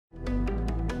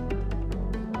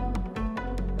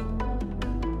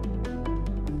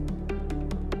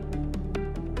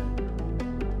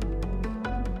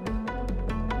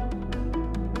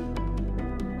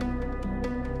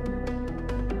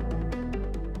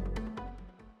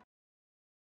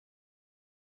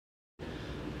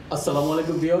আসসালামু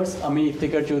আলাইকুম ভিউয়ার্স, আমি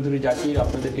ইফতেখার চৌধুরী জাকির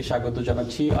আপনাদেরকে স্বাগত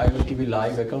জানাচ্ছি আইওএল টিভি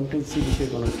লাইভ অ্যাকাউন্টেন্সি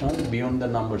বিষয়ক অনুষ্ঠান বিয়ন্ড দ্য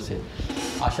নাম্বারসে।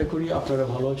 আশা করি আপনারা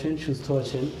ভালো আছেন, সুস্থ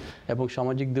আছেন এবং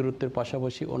সামাজিক দূরত্বের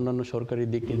পাশাপাশি অন্যান্য সরকারি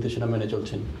দিক নির্দেশনা মেনে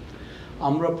চলছেন।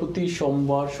 আমরা প্রতি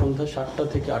সোমবার সন্ধ্যা 7টা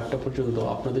থেকে 8টা পর্যন্ত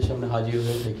আপনাদের সামনে হাজির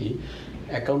হয়ে থাকি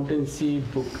অ্যাকাউন্টেন্সি,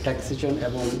 বুক ট্যাক্সেশন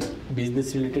এবং বিজনেস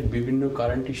রিলেটেড বিভিন্ন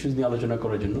কারেন্ট ইস্যুস নিয়ে আলোচনা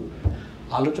করার জন্য।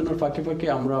 আলোচনার ফাঁকে ফাঁকে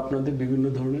আমরা আপনাদের বিভিন্ন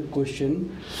ধরনের কোয়েশ্চেন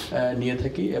নিয়ে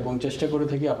থাকি এবং চেষ্টা করে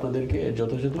থাকি আপনাদেরকে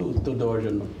যথাযথ উত্তর দেওয়ার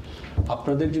জন্য।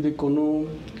 আপনাদের যদি কোনো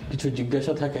কিছু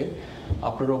জিজ্ঞাসা থাকে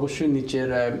আপনারা অবশ্যই নিচের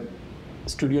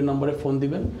স্টুডিও নাম্বারে ফোন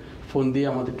দিবেন, ফোন দিয়ে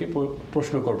আমাদেরকে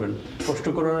প্রশ্ন করবেন। প্রশ্ন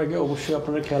করার আগে অবশ্যই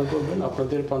আপনারা খেয়াল করবেন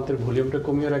আপনাদের প্রান্তের ভলিউমটা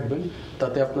কমিয়ে রাখবেন,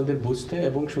 তাতে আপনাদের বুঝতে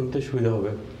এবং শুনতে সুবিধা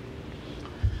হবে।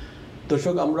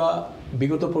 দর্শক, আমরা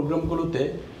বিগত প্রোগ্রামগুলোতে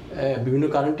বিভিন্ন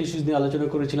কারেন্ট ইস্যুস নিয়ে আলোচনা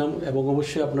করেছিলাম এবং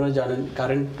অবশ্যই আপনারা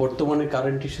জানেন বর্তমানে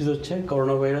কারেন্ট ইস্যুস হচ্ছে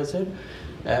করোনা ভাইরাসের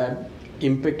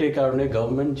ইম্প্যাক্টের কারণে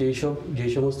গভর্নমেন্ট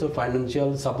যেই সমস্ত ফাইন্যান্সিয়াল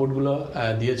সাপোর্টগুলো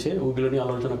দিয়েছে ওগুলো নিয়ে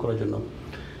আলোচনা করার জন্য।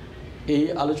 এই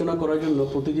আলোচনা করার জন্য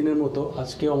প্রতিদিনের মতো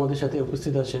আজকেও আমাদের সাথে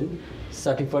উপস্থিত আছেন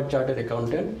certified chartered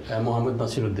accountant Mohammad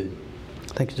Nasir Uddin.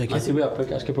 Thank you Nasir ভাই,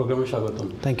 আপনাকে আজকে প্রোগ্রামে স্বাগতম।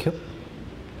 Thank you.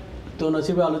 তো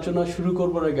নাসির ভাই, আলোচনা শুরু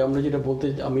করবার আগে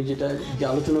আমি যেটা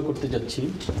আলোচনা করতে যাচ্ছি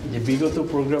যে বিগত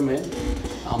প্রোগ্রামে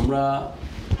আমরা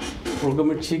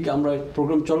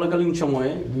প্রোগ্রাম চলাকালীন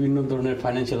সময়ে বিভিন্ন ধরনের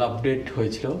ফাইন্যান্সিয়াল আপডেট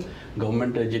হয়েছিল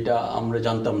গভর্নমেন্টের, যেটা আমরা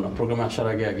জানতাম না প্রোগ্রামে আসার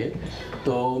আগে।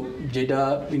 তো যেটা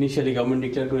ইনিশিয়ালি গভর্নমেন্ট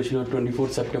ডিক্লেয়ার করেছিল 24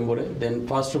 সেপ্টেম্বরে, দেন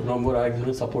 1 নভেম্বর আরেক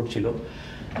ধরনের সাপোর্ট ছিল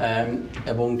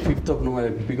এবং 5 নভেম্বরে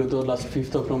বিগত লাস্ট 5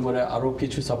 নভেম্বরে আরও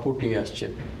কিছু সাপোর্ট নিয়ে আসছে।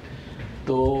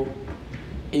 তো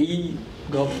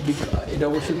এটা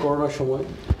অবশ্যই করোনার সময়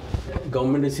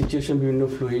গভর্নমেন্টের সিচুয়েশন বিভিন্ন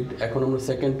ফ্লুইড। এখন আমরা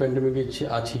সেকেন্ড প্যান্ডেমিকে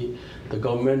আছি। তো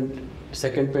গভর্নমেন্ট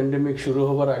সেকেন্ড প্যান্ডেমিক শুরু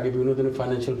হওয়ার আগে বিভিন্ন ধরনের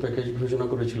ফাইন্যান্সিয়াল প্যাকেজ ঘোষণা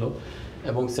করেছিল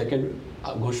এবং সেকেন্ড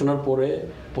ঘোষণার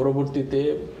পরবর্তীতে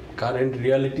কারেন্ট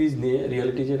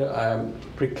রিয়ালিটিজের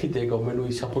প্রেক্ষিতে গভর্নমেন্ট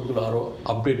ওই সাপোর্টগুলো আরও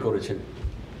আপডেট করেছেন।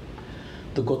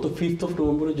 তো গত 5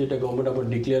 নভেম্বরে যেটা গভর্নমেন্ট আবার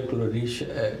ডিক্লেয়ার করলো,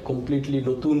 কমপ্লিটলি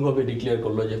নতুনভাবে ডিক্লেয়ার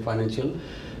করলো যে ফাইন্যান্সিয়াল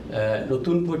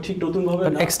নতুনভাবে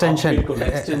এক্সটেনশন।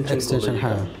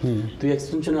 হ্যাঁ, তো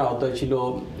এক্সটেনশনের আওতায় ছিল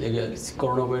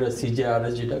করোনা ভাইরাস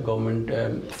CJRS, যেটা গভর্নমেন্ট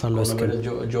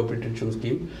জব রিটেনশন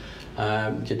স্কিম,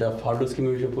 যেটা ফার্লো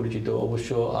স্কিমের হিসেবে পরিচিত। অবশ্য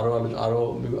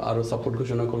আরও সাপোর্ট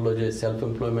ঘোষণা করলো যে self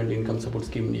employment income support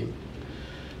scheme নিয়ে।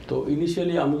 তো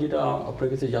ইনিশিয়ালি আমি যেটা আপনার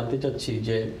কাছে জানতে চাচ্ছি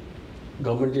যে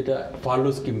গভর্নমেন্ট যেটা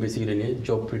ফার্লো স্কিম বেসিক্যালি নিয়ে,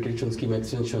 জব রিটেনশন স্কিম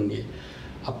এক্সটেনশন নিয়ে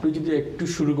আপনি যদি একটু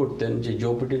শুরু করতেন যে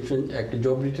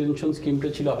জব রিটেনশন স্কিমটা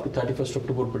ছিল আপ টু 31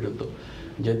 অক্টোবর পর্যন্ত।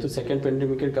 যেহেতু সেকেন্ড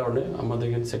প্যান্ডেমিকের কারণে আমাদের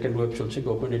এখানে সেকেন্ড ওয়েভ চলছে,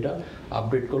 গভর্নমেন্ট এটা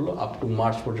আপডেট করলো আপ টু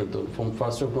মার্চ পর্যন্ত, ফ্রম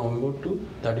 1 নভেম্বর টু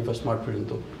 31 মার্চ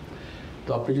পর্যন্ত। তো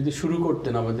আপনি যদি শুরু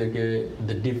করতেন আমাদেরকে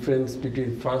the difference between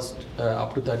up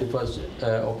to 31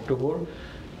 October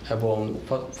এবং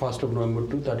 1 নভেম্বর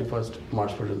টু 31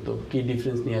 মার্চ পর্যন্ত কী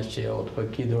ডিফারেন্স নিয়ে আসছে অথবা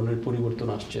কী ধরনের পরিবর্তন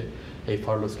আসছে এই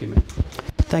ফার্লো স্কিমে।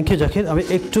 Thank you Zakir. আমি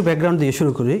একটু ব্যাকগ্রাউন্ড দিয়ে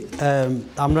শুরু করি।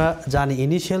 আমরা জানি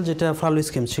ইনিশিয়াল যেটা ফার্লো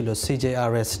স্কিম ছিল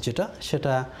CJRS,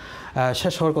 সেটা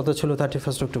শেষ হওয়ার কথা ছিল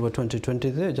 31 অক্টোবর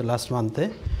 2020-তে, যে লাস্ট মান্থে।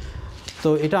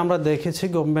 তো এটা আমরা দেখেছি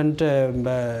গভর্নমেন্ট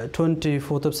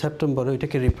 24 সেপ্টেম্বর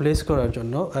এটাকে রিপ্লেস করার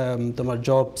জন্য তোমার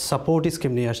জব সাপোর্ট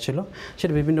স্কিম নিয়ে আসছিল।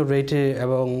 সেটা বিভিন্ন রেটে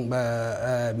এবং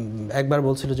একবার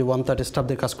বলছিল যে 130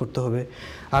 স্টাফদের কাজ করতে হবে,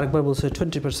 আরেকবার বলছে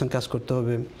 20% কাজ করতে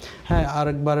হবে। হ্যাঁ,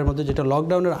 আরেকবারের মধ্যে যেটা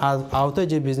লকডাউনের আওতায়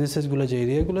যে বিজনেসেসগুলো, যে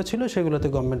এরিয়াগুলো ছিল সেগুলোতে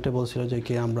গভর্নমেন্টে বলছিল যে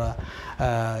কি আমরা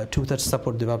 2/3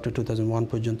 সাপোর্ট দেবো আপ টু 2001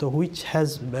 পর্যন্ত, হুইচ হ্যাজ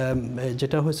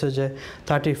যেটা হয়েছে যে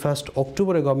 31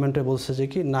 অক্টোবরে গভর্নমেন্টে বলছে যে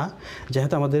কি না,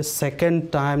 যেহেতু আমাদের সেকেন্ড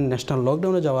টাইম ন্যাশনাল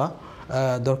লকডাউনে যাওয়া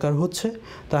দরকার হচ্ছে,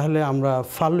 তাহলে আমরা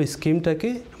ফার্লো স্কিমটাকে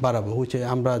বাড়াবো। হচ্ছে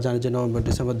আমরা জানি যে নভেম্বর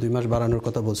ডিসেম্বর 2 মাস বাড়ানোর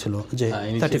কথা বলছিল, যে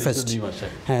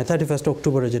 31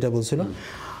 অক্টোবরে যেটা বলছিল।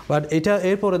 বাট এটা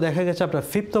এরপরে দেখা গেছে আপনার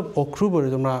 5 অক্টোবরে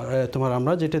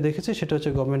আমরা যেটা দেখেছি সেটা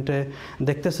হচ্ছে গভর্নমেন্টে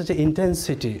দেখতেছে যে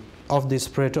intensity of the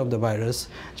spread of the virus,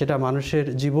 যেটা মানুষের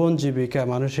জীবন জীবিকা,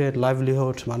 মানুষের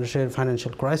লাইভলিহুড, মানুষের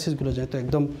ফাইন্যান্সিয়াল ক্রাইসিসগুলো যেহেতু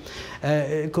একদম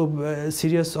খুব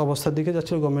সিরিয়াস অবস্থার দিকে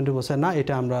যাচ্ছিল, গভর্নমেন্টে বলছে না,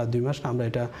 এটা আমরা 2 মাস না, আমরা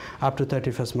এটা আপ টু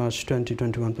 31 মার্চ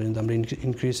 2021 পর্যন্ত আমরা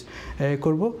ইনক্রিজ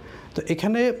করব। তো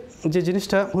এখানে যে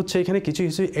জিনিসটা হচ্ছে, এখানে কিছু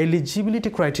এলিজিবিলিটি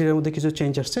ক্রাইটেরিয়ার মধ্যে কিছু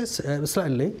চেঞ্জ আসছে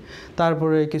স্লাইডলি।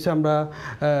 তারপরে কিছু আমরা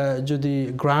যদি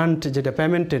গ্রান্ট যেটা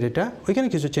পেমেন্টের, এটা ওইখানে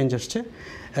কিছু চেঞ্জ আসছে।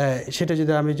 সেটা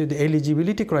আমি যদি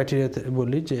এলিজিবিলিটি ক্রাইটেরিয়াতে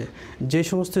বলি, যে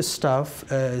সমস্ত স্টাফ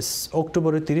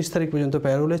অক্টোবরের 30 তারিখ পর্যন্ত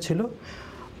প্যারোলে ছিল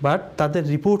বাট তাদের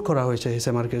রিপোর্ট করা হয়েছে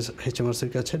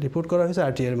এইচএমআরসির কাছে রিপোর্ট করা হয়েছে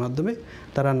আরটিআই এর মাধ্যমে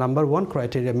তারা নাম্বার 1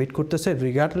 ক্রাইটেরিয়া মিট করতেছে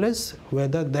regardless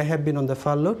whether they have been on the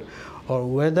ফারলোড or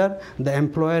whether the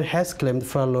employer has claimed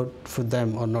furlough for them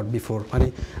or not before মানে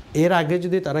এর আগে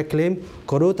যদি তারা ক্লেম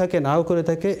করেও থাকে নাও করে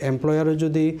থাকে এমপ্লয়ারও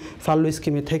যদি ফারলো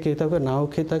স্কিমে থেকে থাকে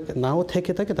নাও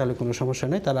থেকে থাকে তাহলে কোনো সমস্যা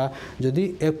নেই তারা যদি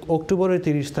অক্টোবরের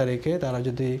 30 তারিখে তারা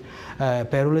যদি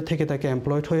প্যারোলে থেকে থাকে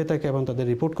এমপ্লয়েড হয়ে থাকে এবং তাদের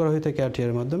রিপোর্ট করা হয়ে থাকে আরটিআই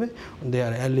এর মাধ্যমে দে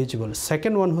আর এলিজিবল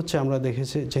সেকেন্ড ওয়ান হচ্ছে আমরা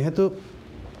দেখেছি যেহেতু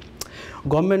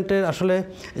গভর্নমেন্টের আসলে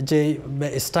যে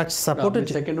স্ট্রাকচার সাপোর্টেড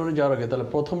সেকেন্ড ওয়ানে যাওয়ার আগে তাহলে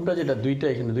প্রথমটা যেটা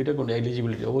দুইটা কোন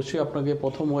এলিজিবিলিটি অবশ্যই আপনাকে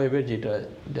প্রথম ওয়েভের যেটা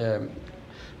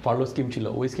ফারলো স্কিম ছিল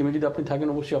ওই স্কিমে যদি আপনি থাকেন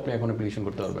অবশ্যই আপনি এখন অ্যাপ্লিকেশন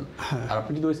করতে পারবেন আর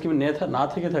আপনি যদি ওই স্কিমে না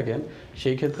থেকে থাকেন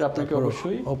সেই ক্ষেত্রে আপনাকে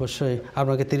অবশ্যই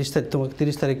আপনাকে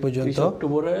 30 তারিখ পর্যন্ত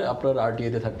অক্টোবরে আপনার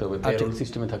আরটিআই তে থাকতে হবে প্যারোল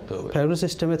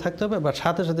সিস্টেমে থাকতে হবে বাট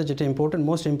সাথে সাথে যেটা ইম্পর্টেন্ট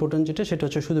মোস্ট ইম্পর্টেন্ট যেটা সেটা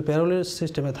হচ্ছে শুধু প্যারোলের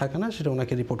সিস্টেমে থাকে না সেটা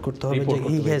ওনাকে রিপোর্ট করতে হবে যে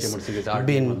he has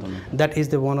been that is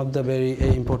the one of the very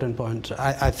important point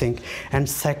I think and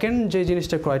second যে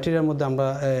জিনিসটা ক্রাইটেরিয়ার মধ্যে আমরা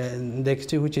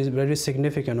দেখছি which is very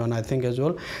significant one I think as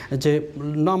well যে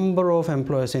number of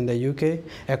employees in the UK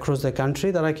across the country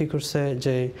তারা কি করছে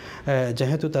যে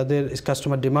যেহেতু তাদের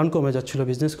কাস্টমার ডিমান্ড কমে যাচ্ছিল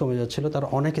বিজনেস কমে যাচ্ছিল তারা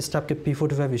অনেক স্টাফকে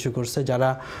P45 ইস্যু করছে যারা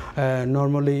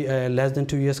নর্মালি লেস দেন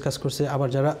 2 ইয়ার্স কাজ করছে আবার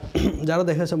যারা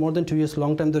দেখা যাচ্ছে মোর দেন 2 ইয়ার্স লং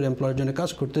টাইম ধরে এমপ্লয়ের জন্য কাজ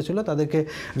করতেছিল তাদেরকে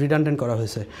রিডান্ডেন্ট করা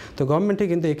হয়েছে তো গভর্নমেন্টে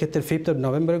কিন্তু এক্ষেত্রে 5th of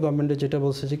November গভর্নমেন্টে যেটা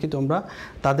বলছে যে কি তোমরা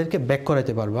তাদেরকে ব্যাক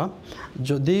করাতে পারবা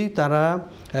যদি তারা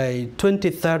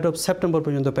 23rd of September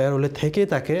পর্যন্ত প্যারোলে থেকে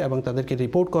থাকে এবং তাদেরকে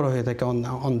রিপোর্ট করা হয়ে থাকে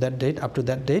on that date up to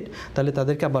that date তাহলে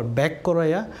তাদেরকে আবার ব্যাক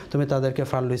করাইয়া তুমি তাদেরকে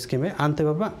ফারলো স্কিমে আনতে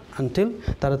পারবা আনটিল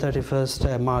তারা 31st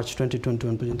March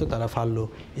 2021 পর্যন্ত তারা ফারলো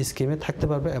স্কিমে থাকতে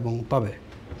পারবে এবং পাবে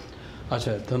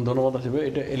আচ্ছা ধন্যবাদ আসবে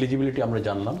এটা এলিজিবিলিটি আমরা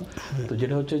জানলাম তো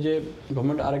যেটা হচ্ছে যে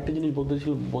গভর্নমেন্ট আরেকটা জিনিস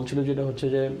বলছিল যেটা হচ্ছে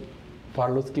যে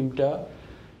ফারলো স্কিমটা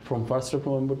from 1st of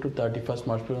November to 31st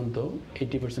March পর্যন্ত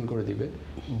 80% করে দিবে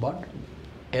বাট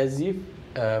অ্যাজ ইফ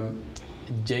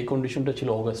যে কন্ডিশনটা ছিল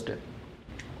অগাস্টে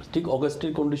ঠিক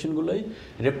অগাস্টের কন্ডিশনগুলোই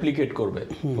রেপ্লিকেট করবে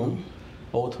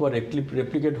অথবা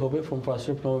রেপ্লিকেট হবে from 1st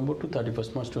of November to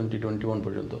 31st March 2021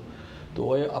 পর্যন্ত তো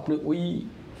আপনি ওই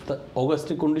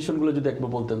অগাস্টের কন্ডিশনগুলো যদি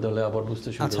একবার বলতেন তাহলে আবার বুঝতে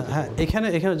সুবিধা হতো হ্যাঁ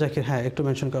এখানে জাকির একটু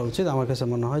মেনশন করা উচিত আমার কাছে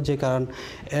মনে হয় যে কারণ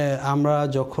আমরা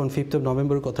যখন 5th of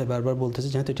November কথা বারবার বলতেছি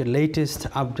যেহেতু এটা latest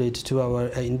update to our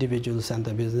individuals and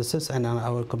the businesses and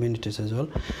our communities as well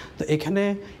তো এখানে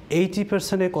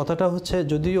 80% এর কথাটা হচ্ছে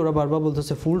যদি ওরা বারবার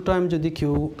বলতেছে ফুল টাইম যদি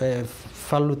কেউ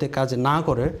ফারলোতে কাজ না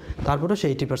করে তারপরেও সে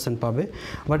 80% পাবে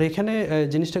বাট এখানে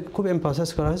জিনিসটা খুব এমফাসাইজ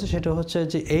করা হয়েছে সেটা হচ্ছে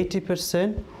যে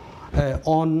 80%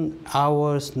 on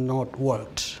hours not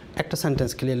worked একটা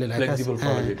সেন্টেন্স ক্লিয়ারলি লেখা আছে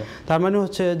তার মানে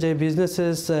হচ্ছে যে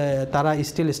বিজনেসেস তারা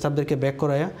স্টিল স্টাফদেরকে ব্যাক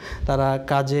করায়া তারা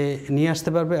কাজে নিয়ে আসতে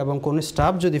পারবে এবং কোন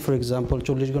স্টাফ যদি ফর এক্সাম্পল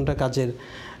 40 ঘন্টা কাজের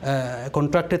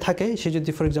কন্ট্রাক্টে থাকে সে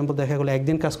যদি ফর এক্সাম্পল দেখা গেলো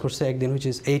একদিন কাজ করছে একদিন which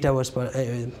is 8 hours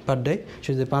per day সে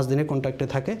যদি 5 দিনের কন্ট্রাক্টে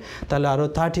থাকে তাহলে আরও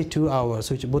 32 আওয়ার্স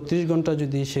হুইচ 32 ঘন্টা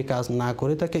যদি সে কাজ না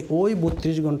করে থাকে ওই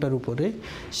 32 ঘন্টার উপরে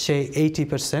সে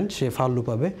 80% সে ফারলো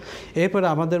পাবে এরপরে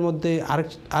আমাদের মধ্যে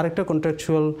আরেকটা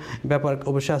কন্ট্রাকচুয়াল ব্যাপার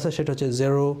অবশ্যই আছে সেটা হচ্ছে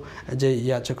জেরো যে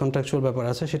কন্ট্রাকচুয়াল ব্যাপার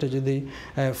আছে সেটা যদি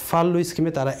ফারলো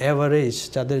স্কিমে তারা অ্যাভারেজ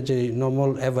যাদের যে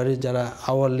নর্মাল অ্যাভারেজ যারা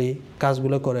আওয়ারলি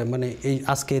কাজগুলো করে মানে এই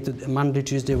আজকে Monday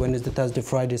Tuesday Wednesday Thursday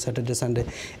Friday Saturday Sunday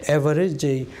average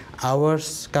যেই আওয়ার্স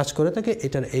কাজ করে থাকে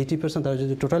এটার 80% তারা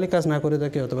যদি টোটালি কাজ না করে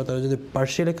থাকে অথবা তারা যদি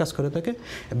পার্শিয়ালি কাজ করে থাকে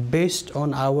based on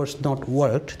hours not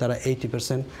worked তারা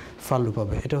 80% ফারলো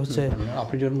পাবে এটা হচ্ছে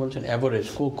আপনি যখন বলছেন অ্যাভারেজ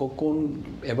কোন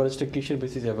অ্যাভারেজটা কিসের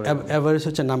বেসিস অ্যাভারেজ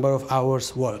হচ্ছে নাম্বার অফ আওয়ার্স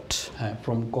ওয়ার্কড হ্যাঁ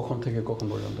ফ্রম কখন থেকে কখন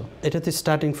পর্যন্ত এটাতে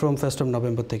starting from 1st of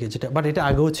November থেকে যেটা বাট এটা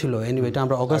আগেও ছিল এনিওয়ে এটা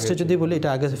আমরা অগাস্টে যদি বলি এটা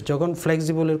আগে যখন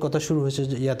ফ্লেক্সিবলের কথা শুরু হয়েছে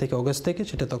থেকে অগাস্ট থেকে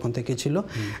সেটা তখন থেকে ছিল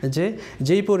যে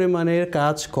যেই পরিমাণের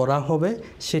কাজ করা হবে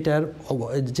সেটার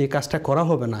যে কাজটা করা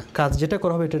হবে না কাজ যেটা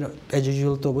করা হবে এটা অ্যাজ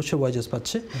ইউজুয়াল তো অবশ্যই ওয়াজেস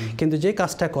পাচ্ছে কিন্তু যে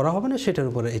কাজটা করা হবে না সেটার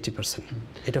উপরে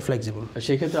 80% এটা ফ্লেক্সিবল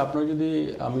সেই ক্ষেত্রে আপনার যদি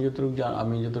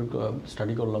আমি যতটুকু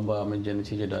স্টাডি করলাম বা আমি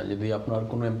জেনেছি যেটা যদি আপনার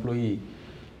কোনো এমপ্লয়ি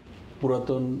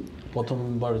পুরাতন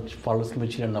প্রথমবার ফারলো স্কিমে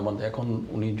ছিলেন না মানে এখন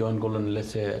উনি জয়েন করলেন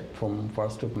লেসে ফ্রম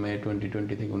 1st of May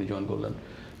 2020 থেকে উনি জয়েন করলেন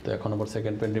তো এখন আবার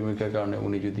সেকেন্ড প্যান্ডেমিকের কারণে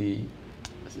উনি যদি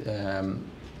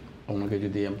ওনাকে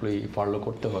যদি এমপ্লয়ি ফারলো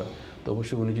করতে হয় তো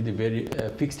অবশ্যই উনি যদি ভেরি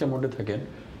ফিক্সড অ্যামাউন্টে থাকেন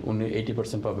উনি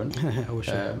 80% পাবেন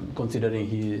কনসিডারিং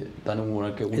তাহলে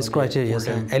ওনাকে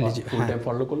ফুল টাইম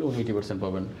ফারলো করলে উনি 80%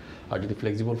 পাবেন আর যদি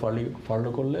ফ্লেক্সিবল ফারলো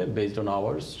করলে based on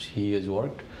hours he is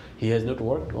worked he has not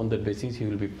worked on that basis, he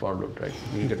will be furloughed, right?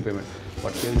 He will get payment.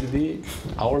 But কেউ যদি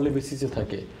আওয়ারলি বেসিসে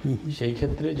থাকে সেই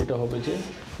ক্ষেত্রে যেটা হবে যে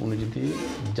উনি যদি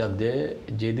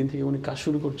যেদিন থেকে উনি কাজ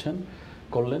শুরু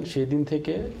করলেন সেই দিন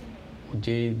থেকে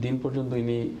যেই দিন পর্যন্ত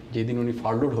যেদিন উনি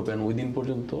ফার্লোড হবেন ওই দিন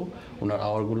পর্যন্ত ওনার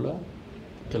আওয়ারগুলো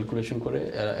ক্যালকুলেশন করে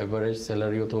অ্যাভারেজ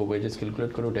স্যালারি অথবা ওয়েজেস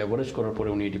ক্যালকুলেট করে ওটা অ্যাভারেজ করার পরে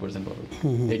উনি 80% পাবেন।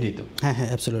 এটাই তো? হ্যাঁ হ্যাঁ,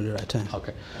 অ্যাবসলিউটলি রাইট। হ্যাঁ,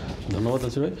 ওকে, ধন্যবাদ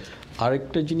আসিফ ভাই।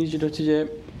 আরেকটা জিনিস যেটা হচ্ছে যে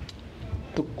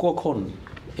তো কখন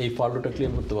এই ফার্লোটা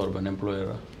ক্লেম করতে পারবেন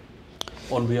এমপ্লয়াররা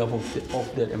on behalf of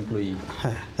their employee?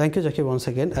 হ্যাঁ, thank you Zakir once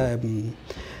again.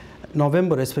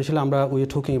 November specially আমরা উই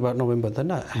টকিং অ্যাবাউট নভেম্বর, তাই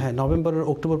না? হ্যাঁ, নভেম্বরের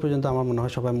অক্টোবর পর্যন্ত আমার মনে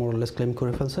হয় সবাই মোরলেস ক্লেম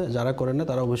করে ফেলছে। যারা করে না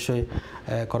তারা অবশ্যই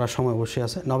করার সময় অবশ্যই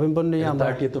আছে। নভেম্বর নিয়ে আমরা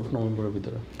 30th নভেম্বরের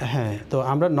ভিতরে, হ্যাঁ, তো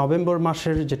আমরা নভেম্বর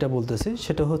মাসের যেটা বলতেছি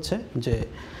সেটা হচ্ছে যে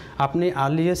আপনি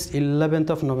earliest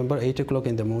 11th November 8 o'clock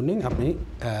in the morning আপনি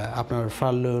আপনার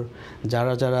ফার্লোর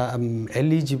যারা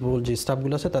এলিজিবল যে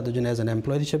স্টাফগুলো আছে তাদের জন্য অ্যাজ অ্যান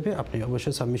এমপ্লয় হিসেবে আপনি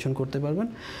অবশ্যই সাবমিশন করতে পারবেন।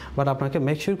 বাট আপনাকে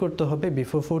মেক শিওর করতে হবে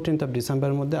বিফোর 14th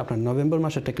ডিসেম্বরের মধ্যে আপনার নভেম্বর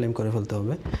মাসেরটা ক্লেম করে ফেলতে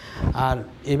হবে। আর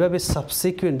এভাবে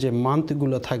সাবসিকুয়েন্ট যে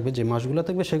মান্থগুলো থাকবে, যে মাসগুলো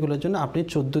থাকবে, সেগুলোর জন্য আপনি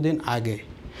 14 দিন আগে,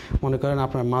 মনে করেন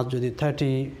আপনার মাস যদি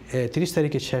 30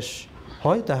 তারিখে শেষ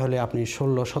হয় তাহলে আপনি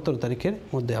 16-17 তারিখের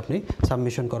মধ্যে আপনি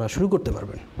সাবমিশন করা শুরু করতে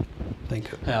পারবেন। Thank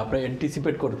you. হ্যাঁ, আপনি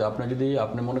অ্যান্টিসিপেট করতে,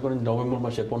 আপনি মনে করেন নভেম্বর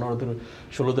মাসে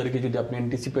 15-16 তারিখে যদি আপনি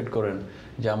অ্যান্টিসিপেট করেন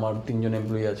যে আমার 3 জন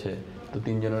এমপ্লয়ি আছে, তো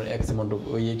 3 জনের এক্স অ্যামাউন্ট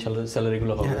ওই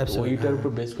স্যালারিগুলো হবে, ওইটার উপর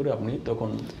বেস করে আপনি তখন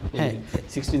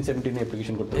 16-17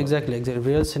 অ্যাপ্লিকেশন করতে পারবেন। এক্স্যাক্টলি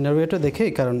রিয়েল সিনারিওটা দেখে,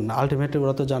 কারণ আলটিমেটলি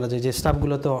ওরা তো জানা যায় যে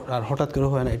স্টাফগুলো তো আর হঠাৎ করে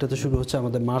হয় না, এটা তো শুরু হচ্ছে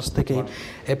আমাদের মার্চ থেকে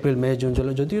এপ্রিল, মে, জুন,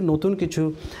 জুলাই। যদিও নতুন কিছু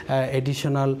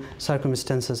এডিশনাল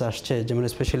সার্কামস্ট্যান্সেস আসছে, যেমন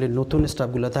স্পেশালি নতুন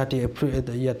স্টাফগুলো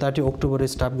 30 অক্টোবরের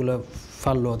স্টাফগুলো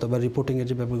ফাললো অথবা রিপোর্টিংয়ের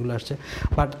যে ব্যাপারগুলো আসছে।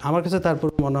 বাট আমার কাছে তারপর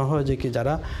মনে হয় যে কি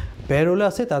যারা পেরোলে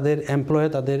আছে তাদের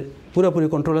এমপ্লয়ার তাদের পুরোপুরি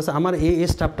কন্ট্রোল আছে, আমার এই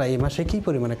স্টাফটা এই মাসে কী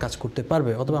পরিমাণে কাজ করতে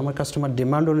পারবে, অথবা আমার কাস্টমার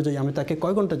ডিমান্ড অনুযায়ী আমি তাকে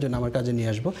কয় ঘন্টার জন্য আমার কাজে নিয়ে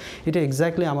আসবো। এটা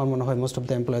এক্স্যাক্টলি আমার মনে হয় most of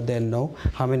the employer they know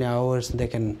how many hours they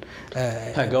can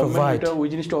provide. ওই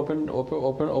জিনিসটা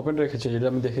ওপেন রেখেছে, যেটা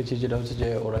আমি দেখেছি, যেটা হচ্ছে যে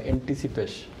ওরা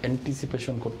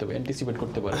অ্যান্টিসিপেশন করতে পারে, অ্যান্টিসিপেট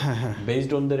করতে পারে,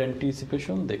 based on their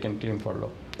anticipation they can claim Farlow.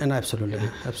 Absolutely.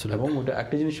 এবং ওটা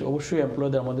একটা জিনিস অবশ্যই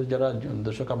এমপ্লয়ারদের, আমাদের যারা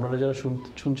দর্শক আপনারা যারা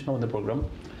শুনছেন আমাদের প্রোগ্রাম,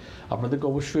 আপনাদেরকে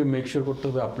অবশ্যই মেক শিওর করতে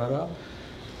হবে আপনারা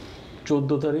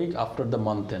 14 তারিখ আফটার দ্য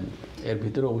মান্থ এন্ড এর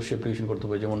ভিতরে অবশ্যই অ্যাপ্লিকেশন করতে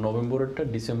হবে। যেমন নভেম্বরেরটা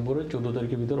ডিসেম্বরের 14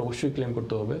 তারিখের ভিতরে অবশ্যই ক্লেম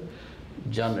করতে হবে,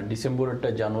 ডিসেম্বরেরটা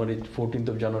জানুয়ারি 14th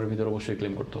জানুয়ারির ভিতরে অবশ্যই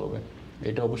ক্লেম করতে হবে।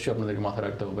 এটা অবশ্যই আপনাদেরকে মাথায়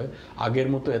রাখতে হবে। আগের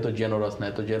মতো এত জেনারাস না,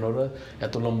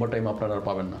 এত লম্বা টাইম আপনারা আর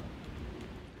পাবেন না।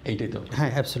 এইটাই তো?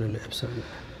 হ্যাঁ, অ্যাবসলিউটলি।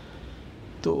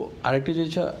 তো আরেকটা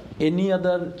জিনিস, any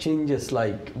other changes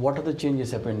like what are the changes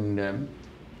happen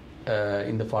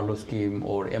in the Farlow scheme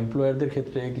ওর এমপ্লয়ারদের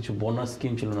ক্ষেত্রে কিছু বোনাস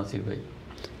স্কিম ছিল নাসির ভাই,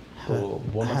 তো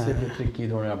বোনাসের ক্ষেত্রে কী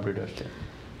ধরনের আপডেট আসছে?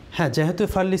 হ্যাঁ, যেহেতু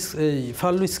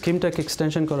ফার্লো স্কিমটাকে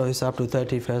এক্সটেনশন করা হয়েছে আপ টু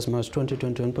 31 মার্চ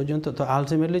 2021 পর্যন্ত, তো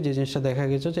আলটিমেটলি যে জিনিসটা দেখা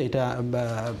গেছে যে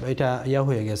এটা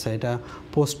হয়ে গেছে, এটা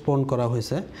পোস্টপোন করা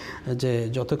হয়েছে, যে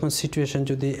যতক্ষণ সিচুয়েশন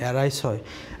যদি অ্যারাইজ হয়।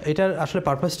 এটার আসলে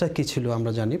পারপাসটা কী ছিল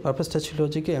আমরা জানি, পারপাসটা ছিল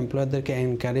যে কি এমপ্লয়ারদেরকে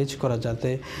এনকারেজ করা, যাতে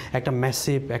একটা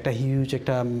ম্যাসিভ একটা হিউজ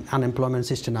একটা আনএমপ্লয়মেন্ট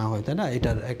সিস্টেম না হয়, তাই না?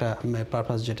 এটার একটা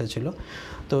পারপাস যেটা ছিল।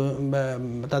 তো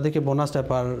তাদেরকে বোনাসটা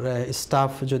পার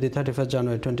স্টাফ যদি 31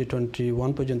 জানুয়ারি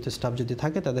 2021 পর্যন্ত স্টাফ যদি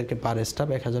থাকে তাদেরকে পার স্টাফ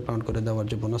 1000 পাউন্ড করে দেওয়ার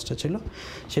যে বোনাসটা ছিল,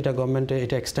 সেটা গভর্নমেন্টে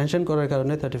এটা এক্সটেনশন করার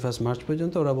কারণে 31 মার্চ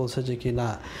পর্যন্ত ওরা বলছে যে কি না,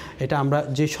 এটা আমরা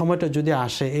যে সময়টা যদি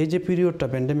আসে, এই যে পিরিয়ডটা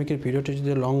প্যান্ডেমিকের পিরিয়ডটা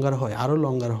যদি লঙ্গার হয়, আরও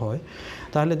লঙ্গার হয়,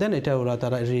 তাহলে দেন এটা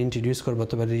তারা রিইন্ট্রোডিউস করবে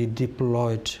অথবা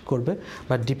রিডিপ্লয়েড করবে,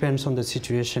 but depends on the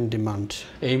situation demand.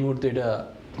 এই মুহূর্তে এটা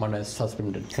মানে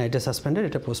সাসপেন্ডেড? হ্যাঁ, এটা সাসপেন্ডেড,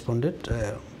 এটা পোস্টপন্ডেড।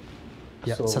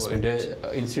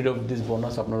 ইনস্টেড অফ দিস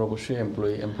বোনাস আপনারা অবশ্যই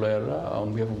এমপ্লয়াররা on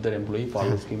behalf of their employee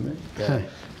Farlow স্কিমে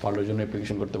ফার্লোর জন্য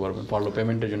অ্যাপ্লিকেশন করতে পারবেন, ফার্লো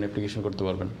পেমেন্টের জন্য অ্যাপ্লিকেশন করতে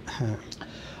পারবেন। হ্যাঁ,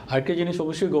 আরেকটা জিনিস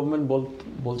অবশ্যই গভর্নমেন্ট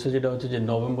বলছে, যেটা হচ্ছে যে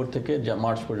নভেম্বর থেকে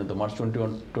মার্চ পর্যন্ত, মার্চ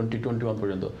 2021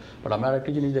 পর্যন্ত। বাট আমি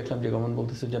আরেকটা জিনিস দেখলাম যে গভর্নমেন্ট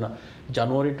বলতেছে যে না,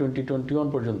 জানুয়ারি 2021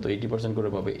 পর্যন্ত 80% করে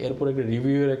পাবে। এরপর একটা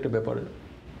রিভিউয়ের একটা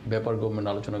ব্যাপার গভর্নমেন্ট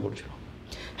আলোচনা করছিল।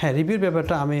 হ্যাঁ, রিভিউর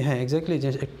ব্যাপারটা আমি এক্স্যাক্টলি যে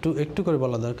একটু করে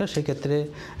বলা দরকার। সেক্ষেত্রে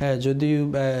যদি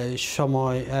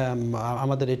সময়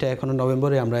আমাদের এটা এখনও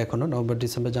নভেম্বরে, আমরা এখনও নভেম্বর,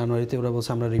 ডিসেম্বর, জানুয়ারিতে ওরা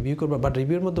বলছে আমরা রিভিউ করবো, বাট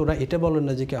রিভিউর মধ্যে ওরা এটা বলেন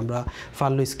না যে কি আমরা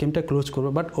ফার্লো স্কিমটা ক্লোজ করবো,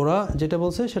 বাট ওরা যেটা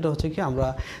বলছে সেটা হচ্ছে কি আমরা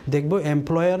দেখবো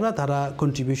এমপ্লয়াররা তারা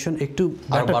কন্ট্রিবিউশন একটু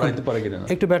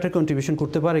বেটার কন্ট্রিবিউশন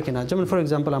করতে পারে কিনা। যেমন ফর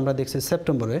এক্সাম্পল আমরা দেখছি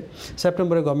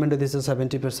সেপ্টেম্বরে গভর্নমেন্টে দিচ্ছে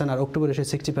 70% আর অক্টোবরে এসে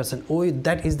 60%।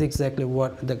 That is the exactly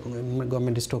what the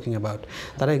government is talking about.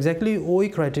 তারা এক্স্যাক্টলি ওই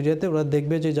ক্রাইটেরিয়াতে ওরা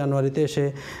দেখবে যে জানুয়ারিতে এসে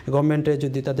গভর্নমেন্টে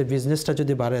যদি তাদের বিজনেসটা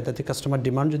যদি বাড়ে, তাদের কাস্টমার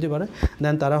ডিমান্ড যদি বাড়ে,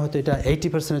 দেন তারা হয়তো এটা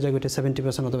 80%-এর জায়গায় এটা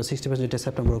 70% অথবা 60% এটা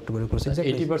সেপ্টেম্বর অক্টোবরে করছে।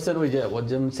 80% ওই যে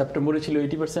যেমন সেপ্টেম্বরে ছিল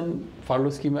 80% ফার্লো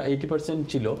স্কিমে 80%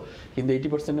 ছিল, কিন্তু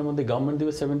 80%-এর মধ্যে গভর্নমেন্ট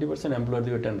দিবে 70%, এমপ্লয়ার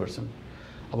দিবে 10%।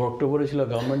 আবার অক্টোবরে ছিল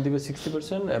গভর্নমেন্ট দিবে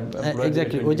 60%,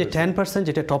 এক্স্যাক্টলি ওই যে 10%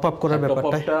 যেটা টপ আপ করার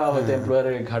ব্যাপারটা হয়তো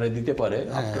এমপ্লয়ারের ঘাড়ে দিতে পারে।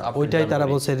 ওইটাই তারা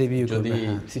বলছে রিভিউ যদি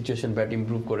সিচুয়েশন ব্যাট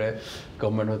ইমপ্রুভ করে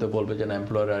গভর্নমেন্ট হয়তো বলবে যে না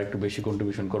এমপ্লয়ার আর একটু বেশি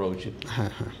কন্ট্রিবিউশন করা উচিত।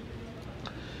 হ্যাঁ হ্যাঁ।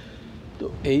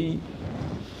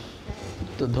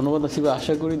 তো ধন্যবাদ আসিফ।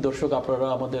 আশা করি দর্শক আপনারা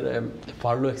আমাদের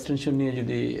ফার্লো এক্সটেনশন নিয়ে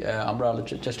যদি আমরা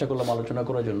চেষ্টা করলাম আলোচনা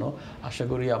করার জন্য, আশা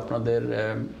করি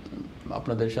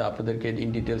আপনাদেরকে ইন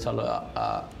ডিটেলস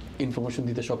ইনফরমেশন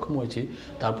দিতে সক্ষম হয়েছি।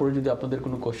 তারপরে যদি আপনাদের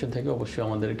কোনো কোয়েশ্চেন থাকে অবশ্যই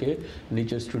আমাদেরকে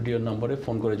নিচের স্টুডিওর নম্বরে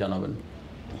ফোন করে জানাবেন।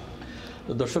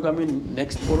 তো দর্শক আমি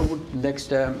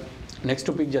নেক্সট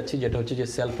টপিক যাচ্ছি, যেটা হচ্ছে যে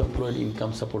self employed income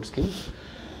support scheme,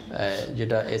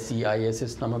 যেটা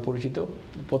SEISS নামে পরিচিত।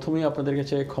 প্রথমেই আপনাদের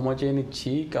কাছে ক্ষমা চেয়ে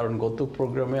নিচ্ছি, কারণ গত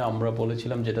প্রোগ্রামে আমরা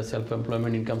বলেছিলাম যেটা self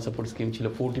employment income support scheme ছিল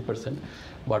 40%,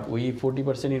 বাট ওই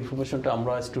 40% ইনফরমেশনটা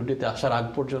আমরা স্টুডিওতে আসার আগ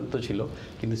পর্যন্ত ছিল,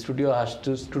 কিন্তু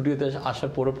স্টুডিওতে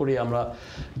আসার পরে আমরা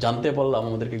জানতে পারলাম,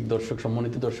 আমাদেরকে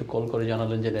সম্মানিত দর্শক কল করে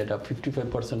জানালেন যে এটা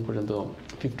 55% পর্যন্ত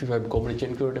 55 গভর্নমেন্ট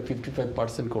চেঞ্জ করে এটা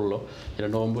 55% করলো, যেটা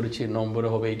নভেম্বরে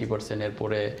হবে 80%,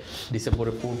 এরপরে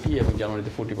ডিসেম্বরে 40% এবং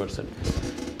জানুয়ারিতে 40%।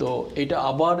 তো এটা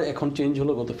আবার এখন চেঞ্জ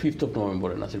হলো গত 5th of November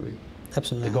নাসির ভাই।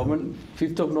 গভর্নমেন্ট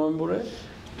 5th of November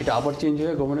এটা আবার চেঞ্জ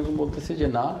হয়ে গভর্নমেন্ট এখন বলতেছে যে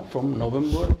না, ফ্রম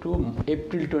নভেম্বর টু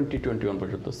এপ্রিল 2021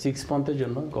 পর্যন্ত 6 মান্থের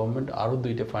জন্য গভর্নমেন্ট আরও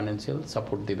 2টা ফাইন্যান্সিয়াল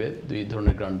সাপোর্ট দিবে, 2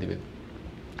 ধরনের গ্রান্ট দিবে।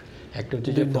 একটা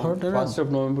হচ্ছে যে 1st of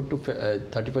November two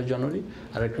 31st January,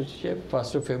 আর একটা হচ্ছে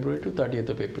 1st of February two 30th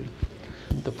of April।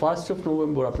 তো 1st of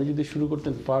November আপনি যদি শুরু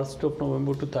করতেন 1st of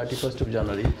November two 31st of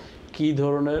January কী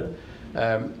ধরনের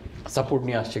সাপোর্ট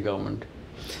নিয়ে আসছে গভর্নমেন্ট,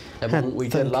 এবং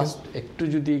ওইটা লাস্ট একটু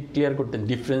যদি ক্লিয়ার করতেন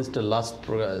ডিফারেন্সটা last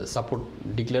support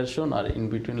declaration R in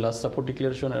between last support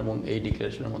declaration এবং এই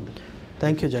ডিক্লারেশনের মধ্যে।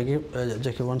 Thank you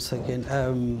Zakir, one second.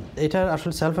 এটার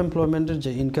আসলে সেলফ এমপ্লয়মেন্টের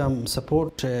যে ইনকাম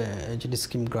সাপোর্ট যে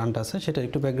স্কিম গ্রান্ট আছে সেটার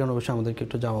একটু ব্যাকগ্রাউন্ড অবশ্যই আমাদেরকে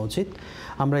একটু যাওয়া উচিত।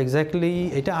 আমরা এক্স্যাক্টলি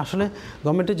এটা আসলে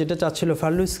গভর্নমেন্টের যেটা চাচ্ছিল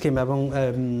ফার্লো স্কিম এবং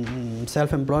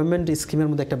সেলফ এমপ্লয়মেন্ট স্কিমের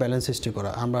মধ্যে একটা ব্যালেন্স সৃষ্টি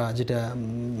করা। আমরা যেটা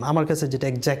আমার কাছে যেটা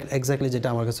এক্স্যাক্টলি যেটা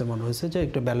আমার কাছে মনে হয়েছে যে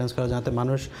একটু ব্যালেন্স করা, যাতে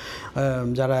মানুষ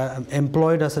যারা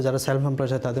এমপ্লয়েড আছে, যারা সেলফ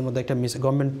এমপ্লয়েড আছে, তাদের মধ্যে একটা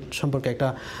গভর্নমেন্ট সম্পর্কে একটা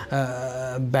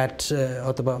ব্যাড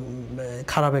অথবা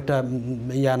খারাপ একটা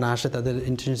ইয়া না আসে, তাদের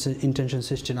ইন্টেনশন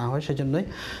সৃষ্টি না হয়, সেজন্যই।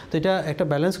 তো এটা একটা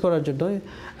ব্যালেন্স করার জন্যই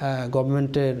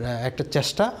গভর্নমেন্টের একটা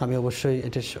চেষ্টা, আমি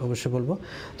অবশ্যই বলবো।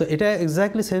 তো এটা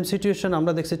এক্স্যাক্টলি সেম সিচুয়েশন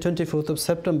আমরা দেখছি 24th of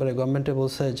September গভর্নমেন্টে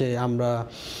বলছে যে আমরা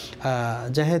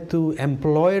যেহেতু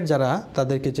এমপ্লয়েড যারা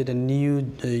তাদেরকে যেটা নিউ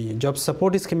জব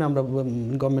সাপোর্ট স্কিমে আমরা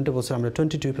গভর্নমেন্টে বলছে আমরা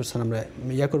 22% আমরা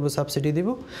করবো, সাবসিডি দিব,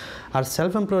 আর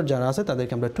সেলফ এমপ্লয়েড যারা আছে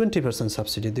তাদেরকে আমরা 20%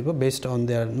 সাবসিডি দিব based on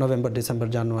their November, December,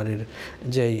 জানুয়ারির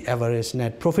যেই অ্যাভারেজ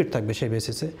নেট প্রফিট থাকবে সেই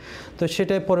বেসিসে। তো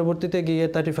সেটাই পরবর্তীতে গিয়ে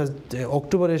 31st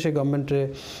অক্টোবরে এসে গভর্নমেন্টে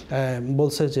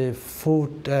বলছে যে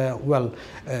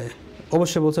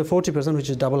অবশ্যই বলছে 40%, হুইচ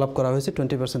ইজ ডাবল আপ করা হয়েছে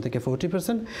 20% থেকে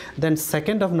 40%। দেন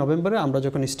 2nd of November আমরা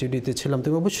যখন স্টুডিওতে ছিলাম,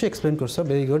 তুমি অবশ্যই এক্সপ্লেন করছো,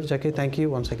 ভেরি গুড যাকে, থ্যাংক ইউ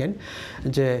ওয়ান সেকেন্ড,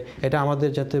 যে এটা আমাদের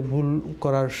যাতে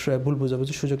ভুল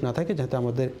বোঝাবুঝির সুযোগ না থাকে, যাতে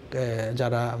আমাদের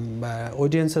যারা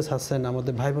অডিয়েন্সেস আছেন,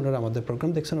 আমাদের ভাই বোনেরা আমাদের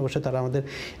প্রোগ্রাম দেখছেন, অবশ্যই তারা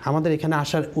আমাদের এখানে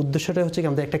আসার উদ্দেশ্যটা হচ্ছে কি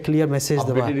আমাদের একটা ক্লিয়ার মেসেজ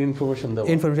দেওয়া, ইনফরমেশন,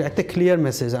 একটা ক্লিয়ার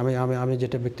মেসেজ। আমি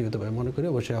যেটা ব্যক্তিগতভাবে মনে করি,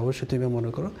 অবশ্যই তুমি মনে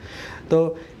করো। তো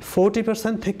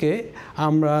 40% থেকে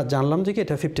আমরা জানলাম যে কি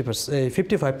এটা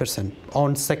 55%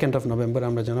 অন 2nd of November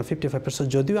আমরা জানা 55%,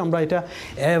 যদিও আমরা এটা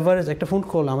অ্যাভারেজ একটা ফোন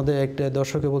কল আমাদের একটা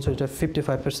দর্শকে বলছে এটা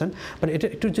 55%, বাট এটা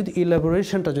একটু যদি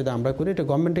ইলাবোরেশনটা যদি আমরা করি, এটা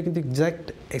গভর্নমেন্টের কিন্তু এক্স্যাক্ট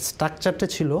স্ট্রাকচারটা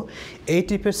ছিল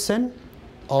 80%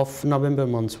 অফ নভেম্বর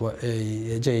মান্থস,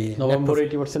 যেই নভেম্বরে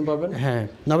 80% পাবেন, হ্যাঁ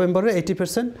নভেম্বরে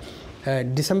 80%,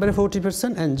 ডিসেম্বরে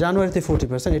 40% অ্যান্ড জানুয়ারিতে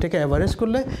 40%, এটাকে অ্যাভারেজ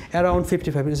করলে অ্যারাউন্ড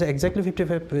 55%, এক্স্যাক্টলি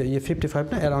 55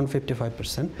 না, অ্যারাউন্ড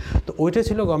 55%। তো ওইটা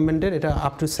ছিল গভর্নমেন্টের, এটা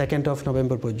up to 2nd of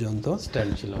November পর্যন্ত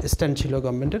স্ট্যান্ড ছিল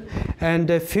গভর্নমেন্টের। অ্যান্ড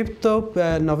 5th of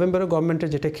November গভর্নমেন্টের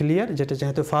যেটা ক্লিয়ার, যেটা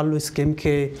যেহেতু ফার্লো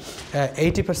স্কিমকে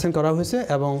 80% করা হয়েছে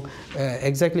এবং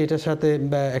এক্স্যাক্টলি এটার সাথে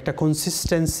একটা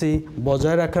কনসিস্টেন্সি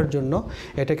বজায় রাখার জন্য,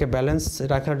 এটাকে ব্যালেন্স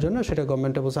রাখার জন্য, সেটা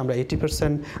গভর্নমেন্টে বলছে আমরা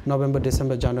 80% নভেম্বর,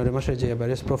 ডিসেম্বর, জানুয়ারি মাসের যে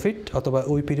অ্যাভারেজ প্রফিট অথবা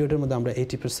ওই পিরিয়ডের মধ্যে আমরা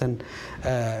 80%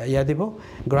 ইয়া দিব,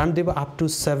 গ্রান্ট দিব আপ টু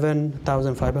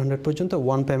 7,500 পর্যন্ত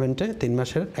ওয়ান পেমেন্টে 3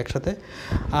 মাসের একসাথে।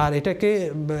 আর এটাকে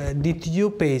দ্বিতীয়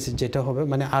পেজ যেটা হবে,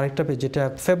 মানে আরেকটা পেজ যেটা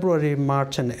ফেব্রুয়ারি,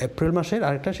 মার্চ অ্যান্ড এপ্রিল মাসের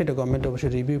আরেকটা, সেটা গভর্নমেন্ট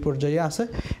অবশ্যই রিভিউ পর্যায়ে আছে।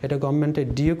 এটা গভর্নমেন্টে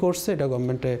ডিও করছে, এটা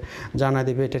গভর্নমেন্টে জানা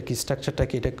দেবে এটার কি স্ট্রাকচারটা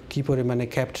কি, এটা কী পরিমাণে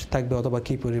ক্যাপড থাকবে অথবা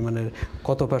কী পরিমাণের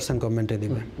কত পার্সেন্ট গভর্নমেন্টে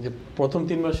দেবে। যে প্রথম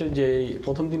 3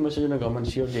 মাসের জন্য গভর্নমেন্ট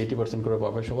শিওর যে 80% করে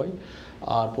পাবে সবাই,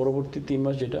 আর পরবর্তী 3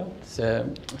 মাস যেটা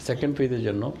সেকেন্ড ফেজের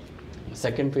জন্য,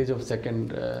 second phase of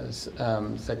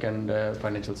second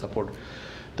financial support,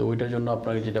 তো ওইটার জন্য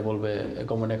আপনাকে যেটা বলবে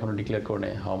গভর্নমেন্ট এখনো ডিক্লেয়ার করে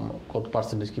নেই কত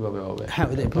পার্সেন্টেজ কীভাবে হবে। হ্যাঁ,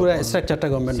 পুরো স্ট্রাকচারটা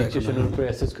গভর্নমেন্ট সিচুয়েশনের উপরে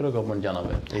অ্যাসেস করে গভর্নমেন্ট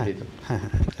জানাবে। এটাই তো। হ্যাঁ,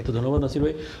 তো ধন্যবাদ নাসির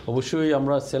ভাই। অবশ্যই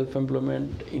আমরা self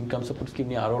employment income support scheme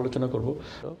নিয়ে আরও আলোচনা করব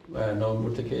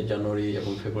নভেম্বর থেকে জানুয়ারি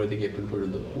এবং ফেব্রুয়ারি থেকে এপ্রিল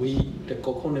পর্যন্ত। ওইটা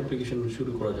কখন অ্যাপ্লিকেশন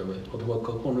শুরু করা যাবে অথবা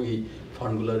কখন ওই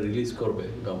ফান্ডগুলো রিলিজ করবে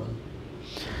government,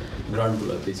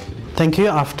 গ্রান্টগুলো basically? Thank you.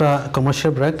 After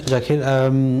commercial break, Zakir,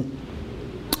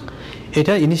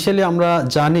 এটা ইনিশিয়ালি আমরা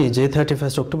জানি যে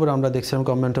 31 অক্টোবর আমরা দেখছিলাম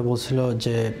গভর্নমেন্টে বলছিল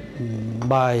যে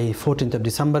বাই 14th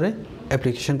ডিসেম্বরে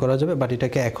অ্যাপ্লিকেশন করা যাবে, বাট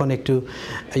এটাকে এখন একটু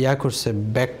ইয়া করছে,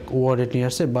 ব্যাকওয়ার্ডে নিয়ে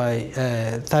আসছে। বাই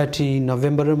 30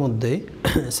 নভেম্বরের মধ্যে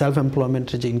সেলফ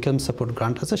এমপ্লয়মেন্টের যে ইনকাম সাপোর্ট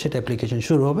গ্রান্ট আছে সেটা অ্যাপ্লিকেশন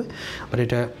শুরু হবে, বাট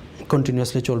এটা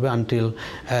কন্টিনিউয়াসলি চলবে আনটিল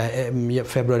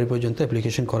ফেব্রুয়ারি পর্যন্ত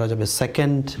অ্যাপ্লিকেশন করা যাবে।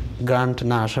 সেকেন্ড গ্রান্ট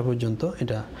না আসা পর্যন্ত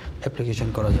এটা অ্যাপ্লিকেশন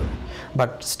করা যাবে,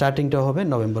 বাট স্টার্টিংটা হবে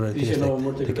নভেম্বরের 30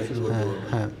 থেকে।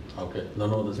 হ্যাঁ, ওকে,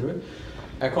 ধন্যবাদ নাসির ভাই।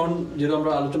 এখন যেহেতু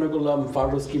আমরা আলোচনা করলাম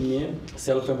ফার্ডো স্কিম নিয়ে,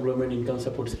 self employment income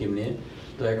support scheme নিয়ে,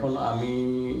 তো এখন আমি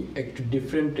একটু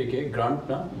ডিফারেন্ট থেকে গ্রান্ট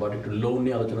না বাট একটু লোন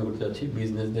নিয়ে আলোচনা করতে চাচ্ছি।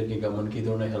 বিজনেসদেরকে গভর্নমেন্ট কী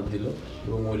ধরনের হেল্প দিল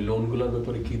এবং ওই লোনগুলোর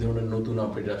ব্যাপারে কী ধরনের নতুন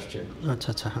আপডেট আসছে। আচ্ছা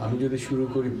আচ্ছা। আমি যদি শুরু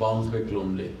করি বাউন্স ব্যাক লোন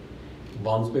নিয়ে,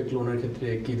 বাউন্স ব্যাক লোনের ক্ষেত্রে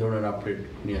কী ধরনের আপডেট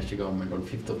নিয়ে আসছে গভর্নমেন্ট অন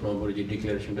 5th নভেম্বরে যে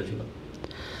ডিক্লারেশনটা ছিল?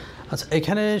 আচ্ছা,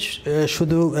 এখানে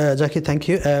শুধু Zaki thank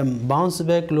you. Bounce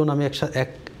back loan আমি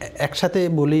একসাথে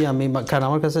বলি আমি, কারণ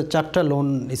আমার কাছে 4টা লোন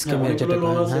স্কিমের যেটা,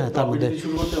 হ্যাঁ তার মধ্যে,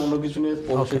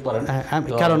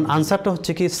 কারণ আনসারটা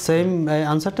হচ্ছে কি সেম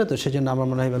আনসারটা, তো সেই জন্য আমার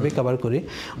মনে হয় এভাবে কভার করি।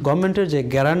 গভর্নমেন্টের যে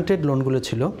গ্যারান্টেড লোনগুলো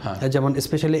ছিল, যেমন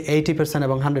স্পেশালি 80%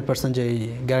 এবং 100% যে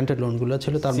গ্যারান্টেড লোনগুলো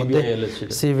ছিল, তার মধ্যে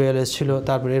সিভিএলএস ছিল,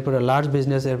 তারপরে এরপরে লার্জ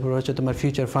বিজনেস, এরপরে হচ্ছে তোমার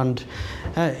ফিউচার ফান্ড,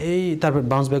 হ্যাঁ এই, তারপর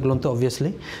বাউন্স ব্যাক লোন তো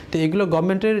অবভিয়াসলি। তো এগুলো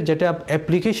গভর্নমেন্টের যেটা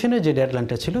অ্যাপ্লিকেশনের যে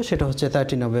ডেডলাইনটা ছিল সেটা হচ্ছে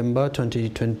 30 নভেম্বর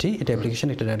 2020, এটা অ্যাপ্লিকেশন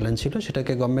একটা ডেডলাইন ছিল।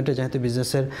 সেটাকে গভর্নমেন্টের যেহেতু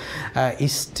বিজনেসের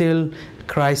স্টিল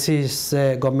ক্রাইসিস,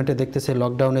 গভর্নমেন্টে দেখতেছে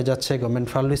লকডাউনে যাচ্ছে, গভর্নমেন্ট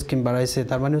ফার্লো স্কিম বাড়াইছে,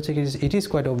 তার মানে হচ্ছে কি it is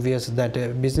quite obvious that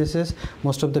businesses,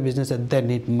 most of the business they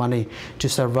need money to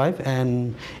survive and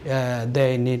they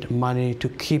need money to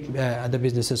keep the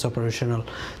businesses operational.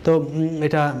 তো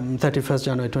এটা 31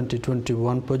 জানুয়ারি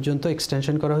 2021 পর্যন্ত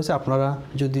এক্সটেনশন করা হয়েছে। আপনারা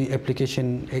যদি অ্যাপ্লিকেশন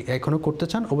এখনও করতে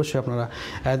চান অবশ্যই আপনারা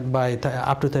বাই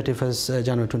আপ টু 31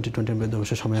 জানুয়ারি 2020 মধ্যে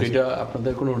অবশ্যই সময় আছে। এটা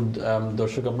আপনাদের কোনো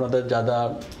দর্শক আপনাদের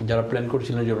যারা প্ল্যান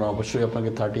করছিলেন যে অবশ্যই আপনাকে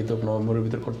 30th নভেম্বরের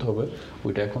ভিতর করতে হবে,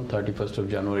 ওইটা এখন 31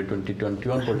 জানুয়ারি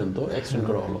 2021 পর্যন্ত এক্সটেন্ড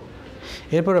করা হলো।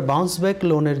 এরপরে বাউন্স ব্যাক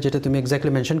লোনের যেটা তুমি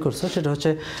এক্স্যাক্টলি মেনশন করছো, সেটা হচ্ছে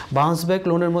বাউন্স ব্যাক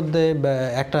লোনের মধ্যে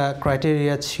একটা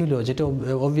ক্রাইটেরিয়া ছিল, যেটা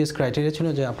অবভিয়াস ক্রাইটেরিয়া ছিল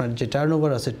যে আপনার যে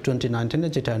টার্নওভার আছে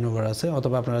 2019-এর যে টার্নওভার আছে,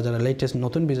 অথবা আপনারা যারা লেটেস্ট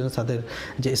নতুন বিজনেস তাদের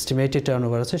যে এস্টিমেটেড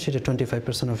টার্নওভার আছে সেটা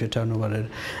 25% অফ ইউর টার্নওভারের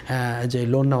যে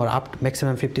লোন নেওয়ার আপ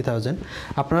ম্যাক্সিমাম 50,000।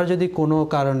 আপনারা যদি কোনো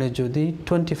কারণে যদি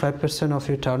 25% অফ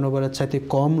ইউর টার্নওভারের চাইতে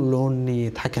কম লোন নিয়ে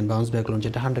থাকেন, বাউন্স ব্যাক লোন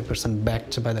যেটা 100%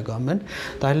 ব্যাকড বাই দ্য গভর্নমেন্ট,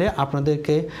 তাহলে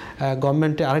আপনাদেরকে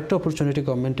গভর্নমেন্টে আরেকটা অপরচুনিটি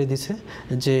গভর্নমেন্টে দিছে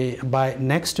যে বাই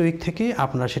নেক্সট উইক থেকে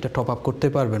আপনারা সেটা টপ আপ করতে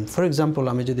পারবেন। ফর এক্সাম্পল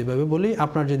আমি যদি ভাবে বলি,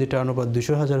 আপনার যদি টার্নওভার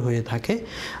 200,000 হয়ে থাকে,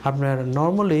 আপনার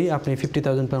নর্মালি আপনি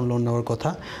 50,000 পাউন্ড লোন নেওয়ার কথা,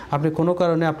 আপনি কোনো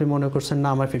কারণে আপনি মনে করছেন না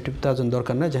আমার 50,000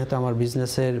 দরকার নেই, যেহেতু আমার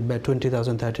বিজনেসের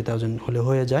 20,000 30,000 হলে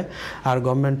হয়ে যায়, আর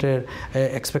গভর্নমেন্টের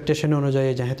এক্সপেকটেশন অনুযায়ী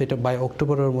যেহেতু এটা বাই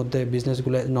অক্টোবরের মধ্যে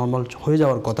বিজনেসগুলো নর্মাল হয়ে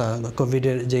যাওয়ার কথা,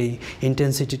 কোভিডের যেই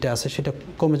ইন্টেন্সিটিটা আছে সেটা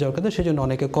কমে যাওয়ার কথা, সেই জন্য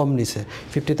অনেকে কম নিছে,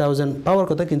 50,000 পাওয়ার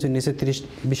কথা কিন্তু নিচে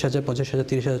 20,000 25,000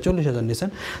 30,000 40,000 নিছেন।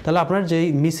 তাহলে আপনার যেই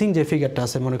মিসিং যে ফিগারটা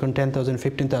আছে মনে করেন 10,000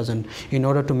 15,000 in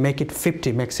order to make it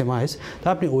 50 maximise, তা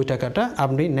আপনি ওই টাকাটা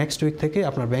আপনি নেক্সট উইক থেকে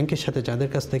আপনার ব্যাংকের সাথে যাদের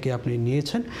কাছ থেকে আপনি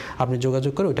নিয়েছেন আপনি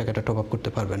যোগাযোগ করে ওই টাকাটা টপ আপ করতে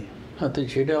পারবেন। হ্যাঁ, তো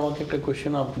সেটা আমাকে একটা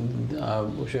কোয়েশ্চেন,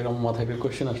 সেরকম মাথায় একটা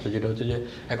কোয়েশ্চেন আসলো, যেটা হচ্ছে যে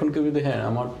এখন কেউ যদি হ্যাঁ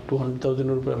আমার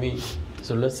 200,000-এর উপর আমি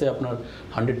চলে আপনার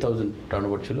 100,000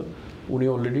 টার্নওভার ছিল, উনি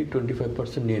অলরেডি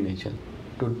 25% নিয়ে নিয়েছেন,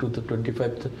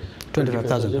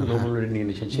 25,000 লোন অলরেডি নিয়ে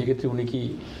নিয়েছেন, সেক্ষেত্রে উনি কি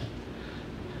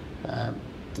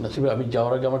আমি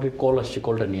যাওয়ার আগে আমার কল আসছে,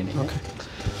 কলটা নিয়ে নিই।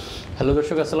 হ্যালো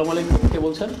দর্শক, আসসালামু আলাইকুম, কে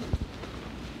বলছেন?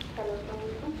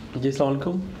 জি আসসালামু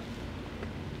আলাইকুম।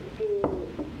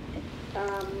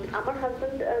 আমার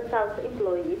husband self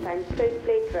employee time straight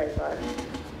plate driver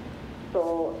তো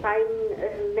টাইম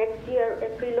নেক্সট ইয়ার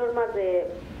এপ্রিলের মাঝে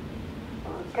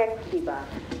ট্যাক্স দিবা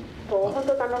তো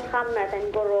হয়তো তার কাম না টাইম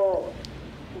বড়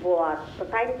বোয়ার তো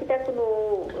টাইম কিটা কোনো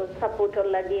সাপোর্টার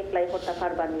লাগিয়ে অ্যাপ্লাই করতে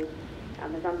পারবানি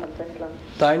আমি জানতে চাইছিলাম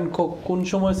তাই কোন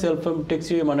সময় সেলফ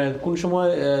ট্যাক্সি মানে কোন সময়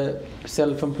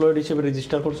সেলফ এমপ্লয়েড হিসেবে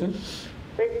রেজিস্টার করছেন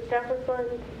রেজিস্টার করছেন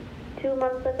 2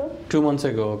 months ago 2 months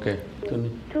ago okay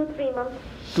 2-3 months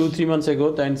 2-3 months ago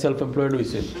তাই সেলফ এমপ্লয়েড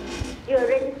হইছে ইউ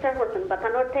রেজিস্টার করছেন বা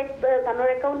তানোর ট্যাক্স তানোর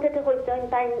অ্যাকাউন্টে হইছে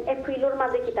টাইম এপ্রিলের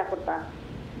মাঝে কিটা করতা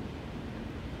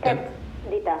ট্যাক্স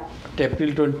দিতা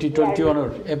এপ্রিল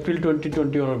 2021 এপ্রিল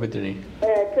 2021 এর ভিতরে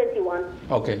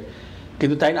 21 ওকে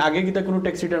কিন্তু তাই আগে কি তা কোনো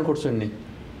ট্যাক্স রিটার্ন করছেন নি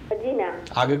জি না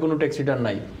আগে কোনো ট্যাক্স রিটার্ন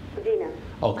নাই জি না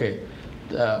ওকে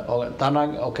তা না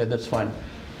ওকে দ্যাটস ফাইন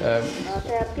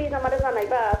প্লিজ আমারে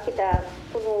জানাইবা কিটা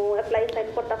কোনো অ্যাপ্লাই সাইন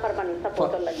করতে পারবানি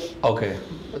সাপোর্টার লাগি ওকে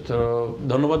তো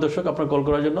ধন্যবাদ দর্শক আপনার কল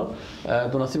করার জন্য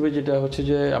তো নাসির ভাই যেটা হচ্ছে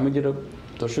যে আমি যেটা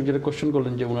দর্শক যেটা কোশ্চেন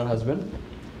করলেন যে ওনার হাজব্যান্ড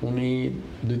উনি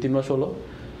 2-3 মাস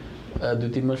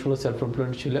হলো সেলফ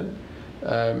এমপ্লয়েড ছিলেন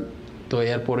তো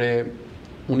এরপরে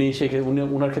উনি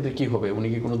ওনার ক্ষেত্রে কী হবে উনি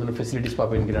কি কোনো ধরনের ফেসিলিটিস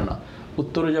পাবেন কিনা না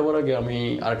উত্তরে যাওয়ার আগে আমি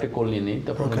আরেকটা কল নিয়ে নিই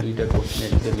তারপর আমি দুইটা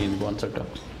কোশ্চেন নিয়ে নিব আনসারটা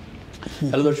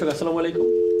হ্যালো দর্শক আসসালামু আলাইকুম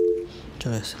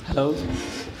হ্যালো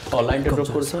লাইনটা ড্রপ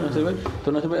করছেন নাসির ভাই তো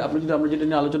নাসির ভাই আমরা যেটা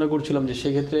নিয়ে আলোচনা করছিলাম যে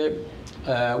সেক্ষেত্রে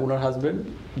ওনার হাজব্যান্ড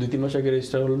 2-3 মাস আগে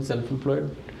রেজিস্টার হলেন সেলফ এমপ্লয়েড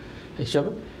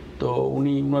হিসাবে তো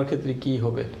ওনার ক্ষেত্রে কী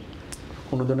হবে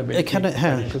কোনো ধরনের এখানে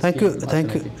হ্যাঁ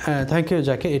থ্যাংক ইউ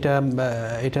যাকে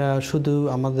এটা শুধু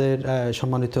আমাদের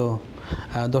সম্মানিত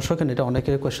দর্শকের এটা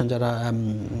অনেকের কোয়েশ্চেন যারা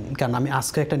কারণ আমি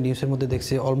আজকে একটা নিউজের মধ্যে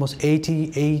দেখছি almost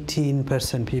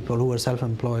 18% people who R self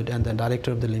employed and the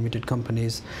director of the limited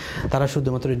companies তারা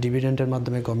শুধুমাত্র ডিভিডেন্ডের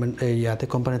মাধ্যমে গভর্নমেন্ট ইয়াতে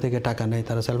কোম্পানি থেকে টাকা নেয়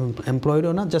তারা সেলফ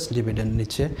এমপ্লয়েডও না জাস্ট ডিভিডেন্ড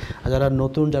নিচ্ছে আর যারা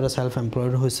নতুন যারা সেলফ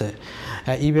এমপ্লয়েড হয়েছে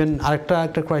ইভেন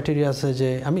আরেকটা ক্রাইটেরিয়া আছে যে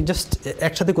আমি জাস্ট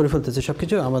একসাথে করে ফেলতেছি সব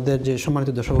কিছু আমাদের যে সম্মানিত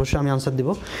দর্শক অবশ্যই আমি আনসার দিব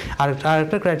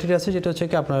আরেকটা ক্রাইটেরিয়া আছে যেটা হচ্ছে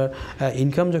কি আপনার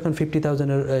ইনকাম যখন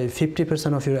 50,000-এর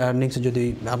 50% অফ ইউর আর্নিংস যদি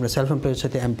আপনার সেলফ এমপ্লয়ের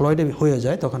সাথে এমপ্লয়েড হয়ে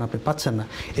যায় তখন আপনি পাচ্ছেন না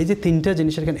এই যে তিনটা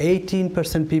জিনিসের এখানে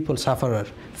 18% পিপল সাফারার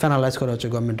ফ্যানালাইজ করা হচ্ছে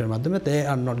গভর্নমেন্টের মাধ্যমে দে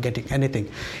are not getting anything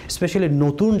specially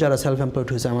নতুন যারা সেলফ এমপ্লয়েড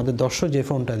হয়েছে আমাদের দর্শক যে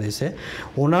ফোনটা দিয়েছে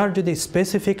ওনার যদি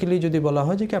স্পেসিফিক্যালি যদি বলা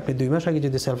হয় যে কি আপনি 2 মাস আগে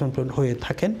যদি সেলফ এমপ্লয়েড হয়ে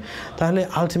থাকেন তাহলে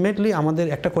আলটিমেটলি আমাদের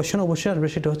একটা কোয়েশ্চেন অবশ্যই আসবে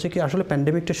সেটা হচ্ছে কি আসলে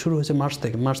প্যান্ডেমিকটা শুরু হয়েছে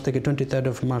মার্চ থেকে 23rd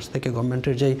of মার্চ থেকে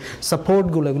গভর্নমেন্টের যেই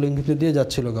সাপোর্টগুলো এগুলো কিন্তু দিয়ে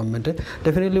যাচ্ছিল গভর্নমেন্টে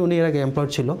ডেফিনেটলি উনি এর আগে এমপ্লয়েড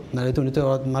ছিল নাহলে উনি তো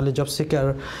নাহলে জব সিকার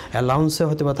অ্যালাউন্সে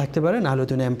হয়তো বা থাকতে পারে নাহলে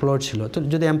তো উনি এমপ্লয়েড ছিল তো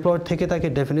যদি এমপ্লয়েড থেকে তাকে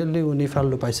ডেফিনেটলি উনি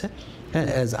ফ্যালু পাইছে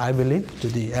অ্যাজ আই বিলিভ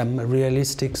যদি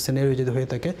রিয়েলিস্টিক সিনারিও যদি হয়ে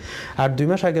থাকে আর 2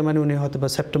 মাস আগে মানে উনি হয়তো বা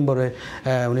সেপ্টেম্বরে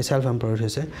উনি সেলফ এমপ্লয়েড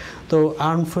হয়েছে তো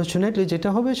আনফর্চুনেটলি যেটা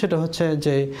হবে সেটা হচ্ছে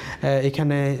যে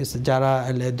এখানে যারা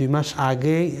 2 মাস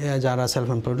আগেই যারা সেলফ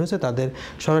এমপ্লয়েড হয়েছে তাদের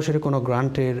সরাসরি কোনো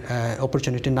গ্রান্টের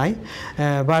অপরচুনিটি নাই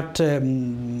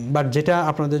বাট যেটা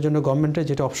আপনাদের জন্য গভর্নমেন্টের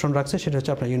যেটা অপশন রাখছে সেটা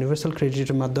হচ্ছে আপনার ইউনিভার্সাল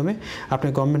ক্রেডিটের মাধ্যমে আপনি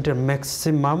গভর্নমেন্টের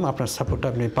ম্যাক্সিমাম আপনার সাপোর্টটা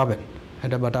আপনি পাবেন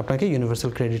এটা বাট আপনাকে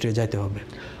ইউনিভার্সাল ক্রেডিটে যাইতে হবে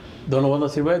ধন্যবাদ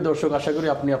নাসির ভাই দর্শক আশা করি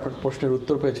আপনি আপনার প্রশ্নের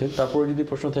উত্তর পেয়েছেন তারপরে যদি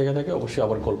প্রশ্ন থেকে থাকে অবশ্যই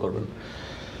আবার কল করবেন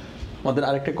আমাদের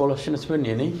আরেকটা কল আসছেন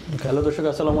নিয়ে নিই হ্যালো দর্শক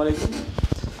আসসালামু আলাইকুম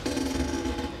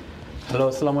হ্যালো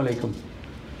আসসালামু আলাইকুম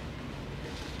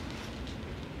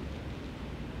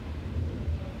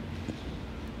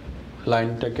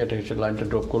লাইনটা কেটে গেছে লাইনটা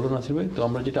ড্রপ করলো নাসির ভাই তো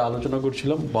আমরা যেটা আলোচনা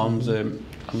করছিলাম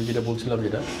আমি যেটা বলছিলাম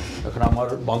যেটা এখন আমার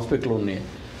বাউন্স ব্যাক লোন নিয়ে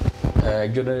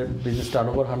একজনের বিজনেস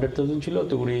টার্নওভার 100,000 ছিল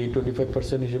তো উনি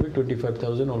 25% হিসেবে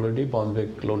 25,000 অলরেডি বাউন্স ব্যাক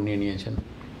লোন নিয়েছেন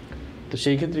তো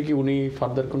সেই ক্ষেত্রে কি উনি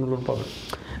ফার্দার কোনো লোন পাবেন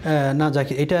না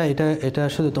যাকে এটা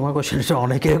শুধু তোমার কোয়েশ্চেন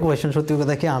অনেকের কোয়েশ্চেন সত্যি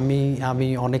কথা কি আমি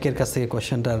অনেকের কাছ থেকে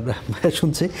কোয়েশ্চেনটা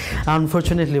শুনছি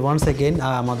আনফর্চুনেটলি ওয়ান্স অ্যাগেন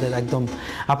আমাদের একদম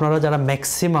আপনারা যারা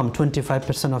maximum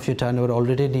 25% of your turnover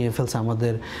already নিয়ে ফেলছে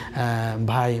আমাদের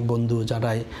ভাই বন্ধু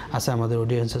যারাই আছে আমাদের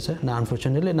অডিয়েন্স আছে না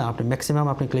আনফর্চুনেটলি না আপনি ম্যাক্সিমাম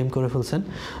আপনি ক্লেম করে ফেলছেন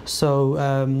সো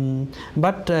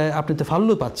বাট আপনি তো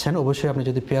ফাল্লু পাচ্ছেন অবশ্যই আপনি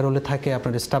যদি পেয়ারোলে থাকে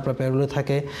আপনার স্টাফরা পেয়ারোলে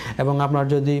থাকে এবং আপনার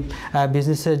যদি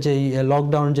বিজনেসের যেই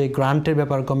লকডাউন যে গ্রান্টের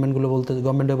ব্যাপার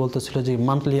গভর্নমেন্টে বলতেছিল যে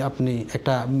মান্থলি আপনি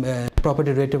একটা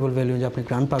প্রপার্টি রেটেবল ভ্যালু যে আপনি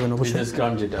গ্রান্ট পাবেন অবশ্যই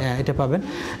এটা পাবেন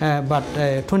বাট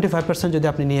 25% যদি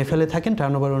আপনি নিয়ে ফেলে থাকেন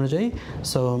টার্নওভার অনুযায়ী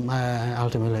সো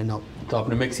আলটিমেটলি নাও তো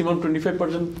আপনি ম্যাক্সিমাম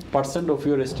 25% অফ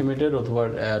ইউর এস্টিমেটেড অথবা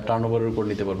টার্নওভারের উপর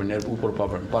নিতে পারবেন এর উপর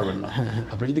পারবেন না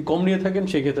আপনি যদি কম নিয়ে থাকেন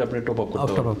সেই ক্ষেত্রে আপনি টপ আপ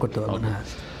করতে পারবেন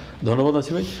ধন্যবাদ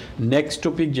আসি ভাই নেক্সট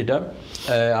টপিক যেটা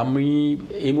আমি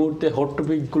এই মুহূর্তে হট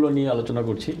টপিকগুলো নিয়ে আলোচনা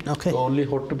করছি তো অনলি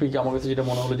হট টপিক আমার কাছে যেটা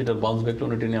মনে হলো যেটা বাউন্স ব্যাক লোন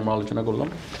এটা নিয়ে আমরা আলোচনা করলাম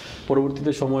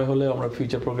পরবর্তীতে সময় হলে আমরা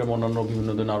ফিউচার প্রোগ্রাম অন্যান্য বিভিন্ন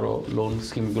ধরনের আরও লোন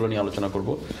স্কিমগুলো নিয়ে আলোচনা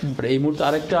করবো। বাট এই মুহূর্তে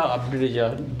আরেকটা আপডেটে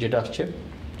যেটা আসছে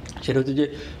সেটা হচ্ছে যে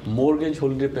মর্গেজ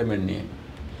হোলিডে পেমেন্ট নিয়ে,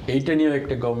 এইটা নিয়েও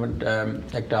একটা গভর্নমেন্ট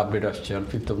একটা আপডেট আসছে অন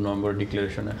 5th of November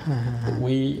ডিক্লারেশনে।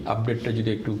 ওই আপডেটটা যদি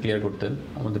একটু ক্লিয়ার করতেন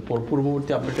আমাদের।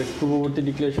 পূর্ববর্তী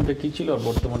ডিক্লারেশনটা কী ছিল আর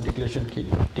বর্তমান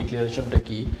ডিক্লারেশনটা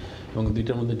কী এবং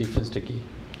দুইটার মধ্যে ডিফারেন্সটা কী?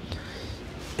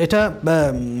 এটা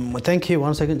thank you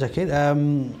one second Zakir.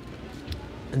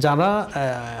 যারা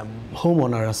হোম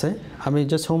ওনার আছে, আমি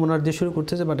জাস্ট হোম ওনার দিয়ে শুরু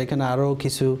করতেছি, বাট এখানে আরও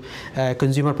কিছু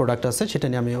কনজিউমার প্রোডাক্ট আছে, সেটা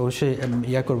নিয়ে আমি অবশ্যই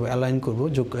অ্যালাইন করবো,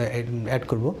 অ্যাড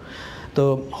করব। তো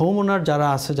হোম ওনার যারা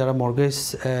আছে, যারা মর্গেজ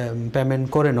পেমেন্ট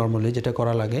করে নর্মালি যেটা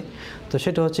করা লাগে, তো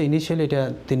সেটা হচ্ছে ইনিশিয়ালি এটা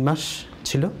 3 মাস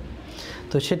ছিল।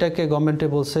 তো সেটাকে গভর্নমেন্টে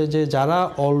বলছে যে যারা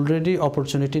অলরেডি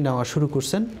অপরচুনিটি নেওয়া শুরু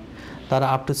করছেন তারা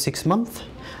আপ টু 6 মান্থ,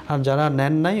 আর যারা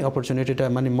নেন নাই অপরচুনিটিটা,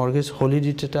 মানে মর্গেজ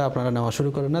হলিডেটা আপনারা নেওয়া শুরু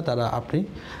করেন না, তারা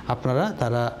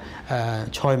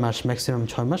 6 মাস, ম্যাক্সিমাম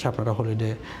 6 মাস আপনারা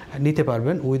হলিডে নিতে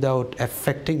পারবেন without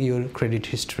affecting your credit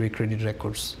history, credit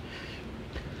records.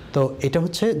 তো এটা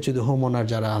হচ্ছে যদি হোম ওনার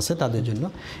যারা আছে তাদের জন্য।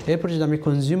 এরপর যদি আমি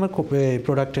কনজিউমার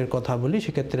প্রোডাক্টের কথা বলি,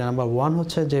 সেক্ষেত্রে নাম্বার 1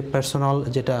 হচ্ছে যে পার্সোনাল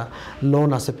যেটা লোন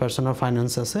আছে, পার্সোনাল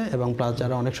ফাইন্যান্স আছে, এবং প্লাস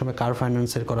যারা অনেক সময় কার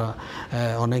ফাইন্যান্সের করা,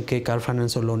 অনেকে কার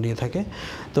ফাইন্যান্সের লোন নিয়ে থাকে।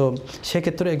 তো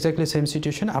সেক্ষেত্রে এক্স্যাক্টলি সেম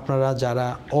সিচুয়েশন, আপনারা যারা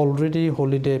অলরেডি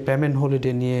পেমেন্ট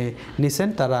হলিডে নিয়ে নিছেন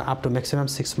তারা আপ টু ম্যাক্সিমাম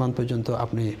 6 মান্থ পর্যন্ত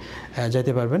আপনি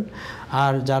যেতে পারবেন।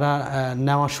 আর যারা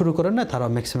নেওয়া শুরু করেন না তারা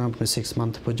ম্যাক্সিমাম আপনি 6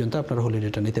 মান্থ পর্যন্ত আপনার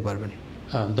হলিডেটা নিতে পারবেন।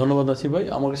 হ্যাঁ, ধন্যবাদ আসিফ ভাই।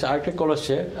 আমার কাছে আরেকটা কল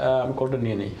আসছে, আমি কলটা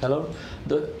নিয়ে নিই।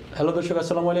 হ্যালো দর্শক,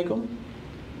 আসসালামু আলাইকুম।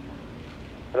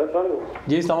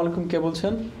 জি, আসসালামু আলাইকুম, কে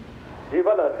বলছেন? জি,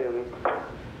 ভালো আছি আমি।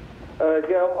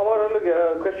 যে আমার হলো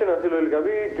কোয়েশ্চেন আছিল,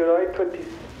 আমি জুলাই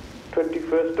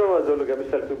 21st আমি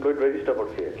সেলফ এমপ্লয়েড রেজিস্টার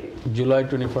করছি আর কি। জুলাই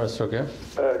 21st, ওকে।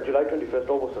 জুলাই 21st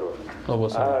অবসর।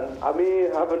 আমি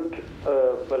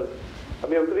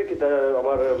আমি অন্তরি কি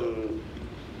আমার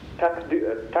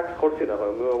ট্যাক্স করছি না,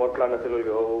 আমার প্ল্যান আছে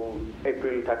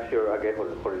এপ্রিল ট্যাক্স ইয়ার আগে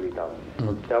করে নিতাম।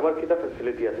 আমার কি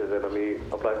ফ্যাসিলিটি আছে যে আমি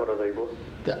অ্যাপ্লাই করা যাইব?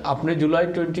 আপনি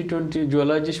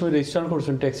জুলাই যে সময় রেজিস্ট্রেশন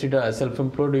করছেন ট্যাক্স রিটার্ন সেলফ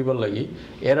এমপ্লয়েড হইবার লাগি,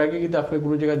 এর আগে কিন্তু আপনি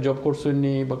কোনো জায়গায় জব করছেন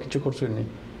নি বা কিছু করছেন নি?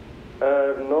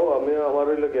 নো, আমি আমার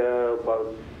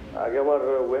আগে আমার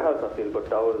ওয়েহাউস আছিল, বাট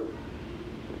তাও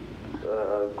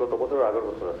গত বছর আগের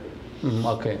বছর আছে।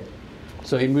 ওকে,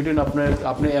 সো ইন বিটুইন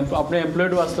আপনি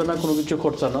এমপ্লয়েডও আসলে না, কোনো কিছু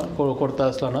করতে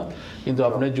আসলে না, কিন্তু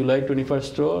আপনি জুলাই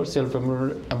 21st সেলফ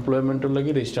এমপ্লয়মেন্টের লাগি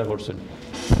রেজিস্টার করছেন।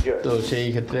 তো সেই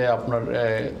ক্ষেত্রে আপনার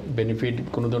বেনিফিট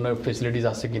কোনো ধরনের ফেসিলিটিস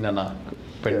আছে কিনা না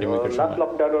প্যান্ডেমিকের সময়?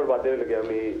 লকডাউনের বাদে লাগে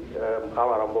আমি কাম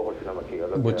আরম্ভ করছিলাম আর কি।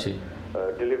 বুঝছি।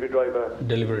 ডেলিভারি ড্রাইভার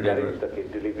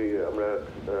আমরা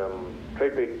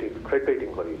ট্রেড পেইন্টিং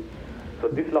করি। তো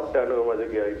দিস লকডাউনের মাঝে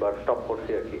গিয়ে এবার স্টপ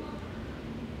করছি আর কি।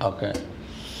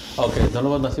 ওকে,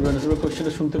 ধন্যবাদ নাসির ভাই। নাসির ভাই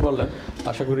কোয়েশ্চেনটা শুনতে পারলেন,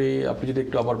 আশা করি আপনি যদি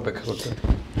একটু আবার ব্যাখ্যা করতেন।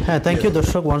 হ্যাঁ, থ্যাংক ইউ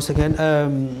দর্শক, one second.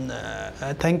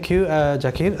 Thank you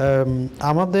Zakir.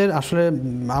 আমাদের আসলে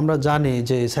আমরা জানি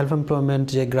যে সেলফ এমপ্লয়মেন্ট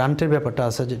যে গ্রান্টের ব্যাপারটা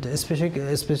আছে, যেটা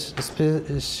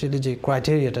স্পেশালি যে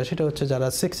ক্রাইটেরিয়াটা, সেটা হচ্ছে যারা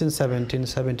 16, 17,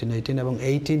 18 এবং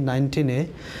 18-19-এ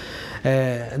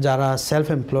যারা সেলফ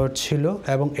এমপ্লয়েড ছিল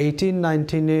এবং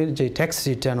 18-19-এর যে ট্যাক্স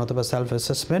রিটার্ন অথবা সেলফ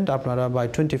অ্যাসেসমেন্ট আপনারা বাই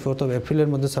 24th of April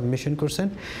মধ্যে সাবমিশন করছেন,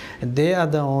 দে are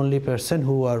the only person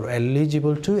who are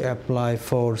eligible to apply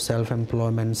for self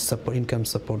employment income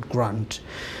support grant.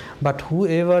 But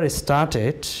whoever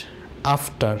started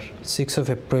after 6th of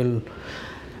April,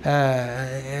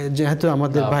 যেহেতু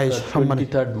আমাদের ভাই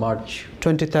সম্মানিত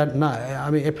 23rd না,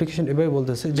 আমি অ্যাপ্লিকেশন এভাবে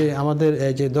বলতেছি যে আমাদের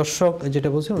যে দর্শক যেটা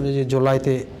বলছেন উনি যে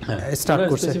জুলাইতে স্টার্ট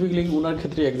করছে, স্পেসিফিক্যালি ওনার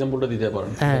ক্ষেত্রে एग्जांपलটা দিতে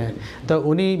পারেন। হ্যাঁ, তো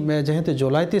উনি যেহেতু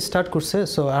জুলাইতে স্টার্ট করছে,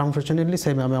 সো আনফরচুনেটলি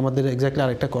সেম আমাদের এক্স্যাক্টলি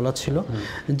আরেকটা কলা ছিল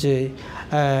যে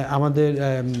আমাদের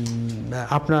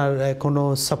আপনার কোনো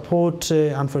সাপোর্ট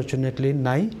আনফরচুনেটলি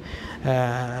নাই।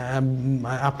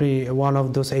 আপনি one of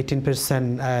those 18%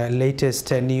 latest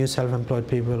new self-employed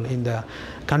people in the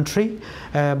country,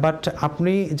 but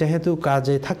আপনি যেহেতু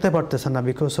কাজে থাকতে পারতেছেন না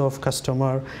because of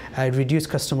customer reduce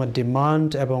customer demand,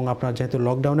 এবং আপনার যেহেতু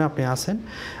লকডাউনে আপনি আছেন,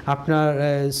 আপনার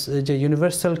যে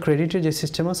ইউনিভার্সাল ক্রেডিটের যে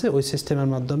সিস্টেম আছে ওই সিস্টেমের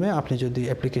মাধ্যমে আপনি যদি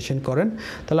অ্যাপ্লিকেশন করেন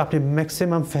তাহলে আপনি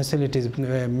ম্যাক্সিমাম ফ্যাসিলিটিস,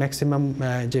 ম্যাক্সিমাম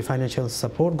যে ফাইন্যান্সিয়াল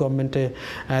সাপোর্ট গভর্নমেন্টে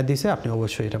দিছে আপনি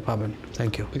অবশ্যই এটা পাবেন।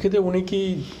 Thank you. এক্ষেত্রে উনি কি,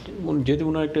 যেহেতু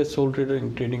ওনার একটা সোল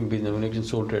ট্রেডিং বিজনেস, উনি একজন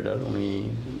সোল ট্রেডার, উনি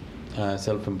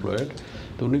সেলফ এমপ্লয়েড,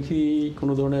 তো উনি কি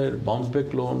কোনো ধরনের বাউন্স ব্যাক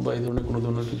লোন বা এই ধরনের কোনো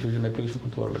ধরনের কিছুর জন্য অ্যাপ্লিকেশন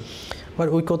করতে পারবেন? বাট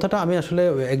ওই কথাটা আমি আসলে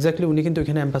এক্স্যাক্টলি উনি কিন্তু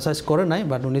এখানে এমফাসাইজ করে নাই,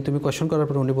 বাট উনি তুমি কোয়েশ্চন করার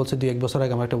পর উনি বলছে 2-1 বছর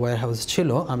আগে আমার একটা ওয়্যার হাউস ছিল,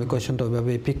 আমি কোয়েশ্চনটা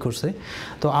ওইভাবে পিক করছি।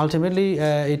 তো আলটিমেটলি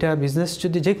এটা বিজনেস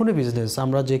যদি যে কোনো বিজনেস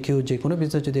আমরা যে কোনো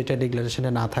বিজনেস যদি এটা ডিক্লারেশনে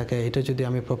না থাকে, এটা যদি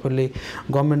আমি প্রপারলি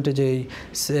গভর্নমেন্টে যে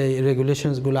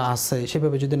রেগুলেশনসগুলো আছে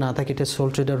সেভাবে যদি না থাকে, এটা সোল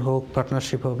ট্রেডার হোক,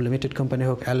 পার্টনারশিপ হোক, লিমিটেড কোম্পানি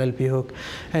হোক, এলএলপি হোক,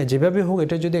 হ্যাঁ যেভাবে হোক,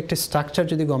 এটা যদি একটা স্ট্রাকচার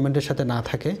যদি গভর্নমেন্টের সাথে না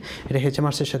থাকে, এটা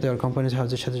HMRCর সাথে আর কোম্পানিজ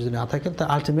হাউসের সাথে যদি না থাকে, তা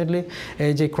আলটিমেটলি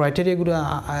এই যে ক্রাইটেরিয়াগুলো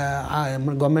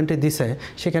গভর্নমেন্টে দিছে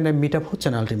সেখানে মিট আপ হচ্ছে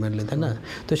না আলটিমেটলি, তাই না?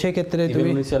 তো সেই ক্ষেত্রে তুমি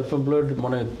সেলফ এমপ্লয়েড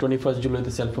মানে 21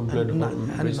 জুলাইতে সেলফ এমপ্লয়েড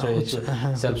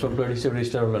হিসেবে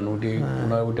রেজিস্টার হলেন,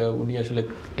 উনি আসলে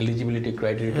এলিজিবিলিটি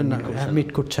ক্রাইটেরিয়া মিট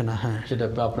করছে না। হ্যাঁ, সেটা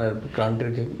আপনার গ্রান্টের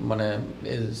মানে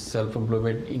self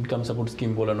employment income support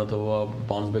scheme বলেন অথবা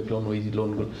বাউন্স ব্যাক লোন, ওই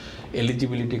লোনগুলো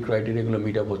এলিজিবিলিটি ক্রাইটেরিয়াগুলো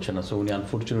মিট আপ হচ্ছে না। সো উনি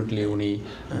আনফর্চুনেটলি উনি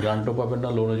গ্রান্টও পাবেন না,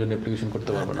 লোনের জন্য অ্যাপ্লিকেশন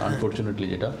করতে পারবেন না আনফর্চুনেটলি।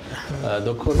 যেটা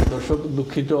দর্শক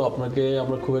দুঃখিত, আপনাকে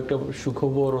আমরা খুব একটা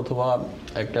সুখবর অথবা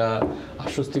একটা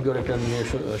স্বস্তিকর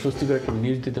একটা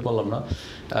নিউজ দিতে পারলাম না।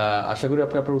 আশা করি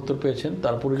আপনি আপনার উত্তর পেয়েছেন।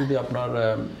 তারপরে যদি আপনার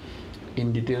ইন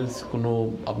ডিটেলস কোনো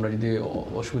আপনার যদি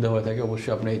অসুবিধা হয়ে থাকে,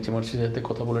 অবশ্যই আপনি HMRCর সাথে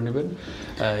কথা বলে নেবেন।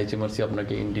 HMRC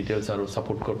আপনাকে ইন ডিটেলস আরও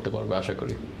সাপোর্ট করতে পারবে আশা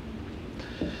করি।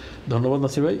 ধন্যবাদ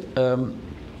নাসির ভাই।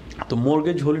 তো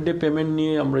মর্গেজ হলিডে পেমেন্ট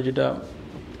নিয়ে আমরা যেটা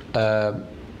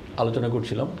আলোচনা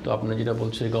করছিলাম, তো আপনি যেটা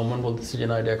বলছে গভর্নমেন্ট বলতেছে যে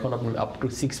না, এটা এখন আপনি আপ টু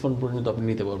 6 মান্থ পর্যন্ত আপনি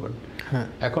নিতে পারবেন। হ্যাঁ,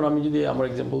 এখন আমি যদি আমার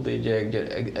এক্সাম্পল দিই, যে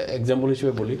এক্সাম্পল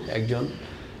হিসেবে বলি, একজন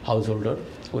হাউস হোল্ডার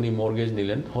উনি মর্গেজ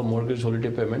নিলেন, মর্গেজ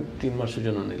হলিডে পেমেন্ট 3 মাসের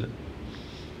জন্য নিলেন।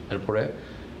 এরপরে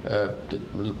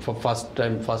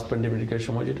ফার্স্ট প্যান্ডেমিকের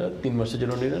সময় যেটা 3 মাসের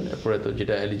জন্য নিলেন, এরপরে তো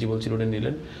যেটা এলিজিবল ছিল উনি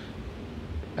নিলেন।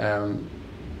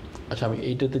 আচ্ছা, আমি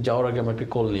এইটাতে যাওয়ার আগে আমার একটা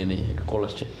কল নিয়ে নিই, একটা কল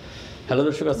আসছে। হ্যালো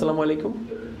দর্শক, আসসালামু আলাইকুম।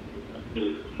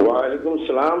 ওয়ালাইকুম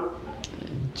সালাম।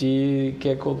 জি,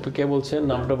 কে বলছেন?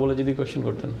 নামটা বলে যদি কোয়েশ্চেন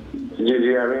করতেন। জি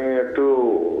জি, আমি একটু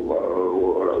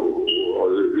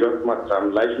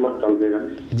লাইফ মারতাম।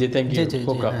 জি, থ্যাংক ইউ।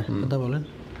 কথা বলেন।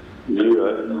 জি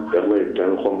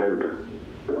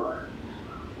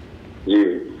জি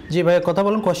জি ভাই, কথা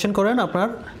বলেন, কোয়েশ্চেন করেন আপনার।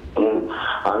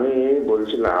 আমি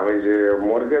বলছিলাম, আমি যে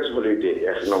মর্গেজ হলিডে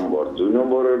 1 নম্বর, 2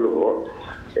 নম্বর হলো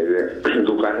এই যে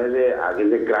দোকানে যে আগে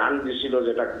যে গ্রান্ট দিছিল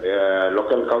যেটা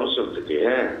লোকাল কাউন্সিল থেকে,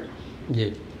 হ্যাঁ জি,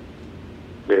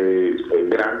 এই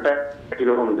গ্রান্টটা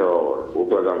কিরকম দেওয়া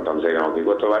উপর জানতাম চাই আমাকে।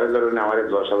 গতবারে ধরুন আমার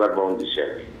 10,000 পাউন্ড দিচ্ছে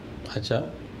আর কি। আচ্ছা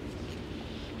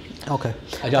ওকে,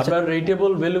 আচ্ছা, আপনার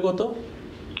রেটেবল ভ্যালু কত?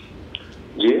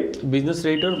 জি, বিজনেস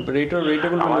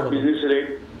রেটেবল আমার ভ্যালু কত? বিজনেস রেট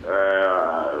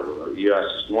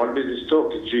স্মল বিজনেস তো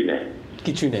কিছুই নেই।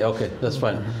 কিছুই নেই, ওকে, দ্যাটস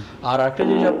ফাইন। আর একটা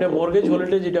জিনিস, আপনি মর্গেজ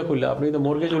হলিডে যেটা করলে, আপনি তো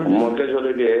মর্গেজ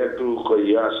হলিডে একটু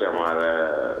আছে আমার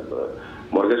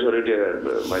মর্গেজ হলিডে,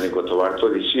 মানে গতবার তো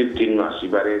দিচ্ছি 3 মাস,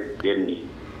 এবারে দেননি।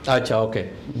 আচ্ছা, ওকে,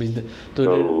 তো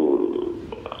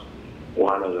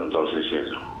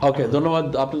ওকে, ধন্যবাদ।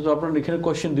 আপনার এখানে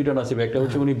কোয়েশ্চেন দুইটা আছে, একটা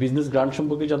হচ্ছে উনি বিজনেস গ্রান্ট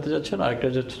সম্পর্কে জানতে চাচ্ছেন, আর একটা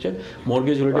হচ্ছে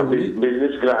মর্গেজ হলিডে।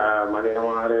 বিজনেস মানে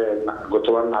আমার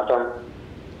গতবার নাটা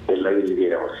লাগে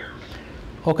জিজ্ঞেস আমার।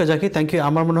 ওকে জাকি, থ্যাংক ইউ।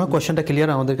 আমার মনে হয় কোয়েশ্চেনটা ক্লিয়ার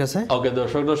আমাদের কাছে। ওকে,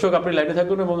 দর্শক আপনি লাইনে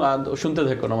থাকুন এবং শুনতে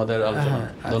থাকুন আমাদের আলোচনা।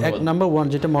 ধন্যবাদ। নাম্বার 1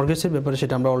 যেটা মর্গেজের ব্যাপারে,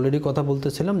 সেটা আমরা অলরেডি কথা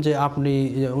বলতেছিলাম যে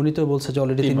উনি তো বলছে যে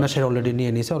অলরেডি 3 মাসের অলরেডি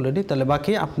নিয়ে নিয়েছে অলরেডি, তাহলে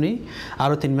বাকি আপনি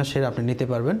আরও 3 মাসের আপনি নিতে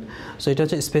পারবেন। সো এটা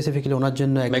হচ্ছে স্পেসিফিক্যালি ওনার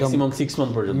জন্য একদম ম্যাক্সিমাম 6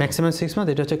 মান্থ পর্যন্ত, ম্যাক্সিমাম 6 মান্থ।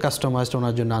 এটা হচ্ছে কাস্টমাইজড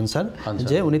ওনার জন্য আনসার,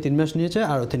 যে উনি 3 মাস নিয়েছে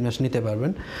আরও 3 মাস নিতে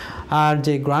পারবেন। আর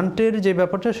যে গ্রান্টের যে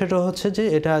ব্যাপারটা, সেটা হচ্ছে যে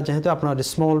এটা যেহেতু আপনার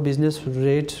স্মল বিজনেস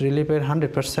রেট রিলিফের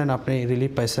 100% আপনি রিলিফ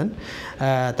পাইছেন,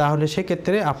 তাহলে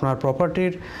সেক্ষেত্রে আপনার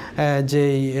প্রপার্টির যে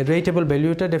রেটেবল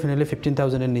ভ্যালুটা ডেফিনেটলি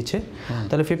 15,000-এর নিচে।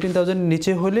 তাহলে 15,000-এর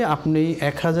নিচে হলে আপনি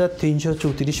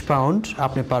 1,334 পাউন্ড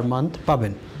আপনি পার মান্থ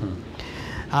পাবেন।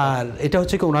 আর এটা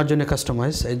হচ্ছে কি ওনার জন্য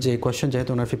কাস্টমাইজ যে কোয়েশ্চেন,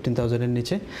 যেহেতু ওনার 15,000-এর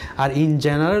নিচে। আর ইন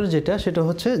জেনারেল যেটা, সেটা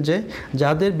হচ্ছে যে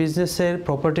যাদের বিজনেসের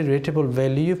প্রপার্টির রেটেবল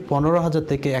ভ্যালিউ 15,000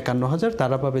 থেকে 51,000,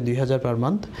 তারা পাবে 2,000 পার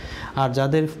মান্থ। আর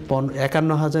যাদের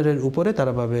 51,000-এর উপরে,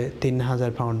 তারা পাবে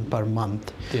 3,000 pound per month.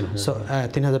 So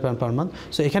 3,000 pound per month.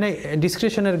 So এখানে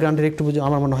ডিসক্রিপশনের গ্রান্টের একটু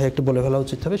আমার মনে হয় একটু বলে ফেলা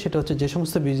উচিত হবে। সেটা হচ্ছে যে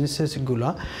সমস্ত বিজনেসেসগুলো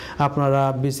আপনারা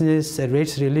বিজনেস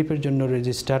রেটস রিলিফের জন্য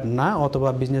রেজিস্টার্ড না, অথবা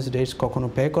বিজনেস রেটস কখনো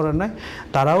পে করার নাই,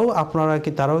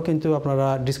 তারাও কিন্তু আপনারা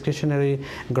ডিসক্রিপশনারি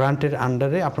গ্রান্টের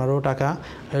আন্ডারে আপনারাও টাকা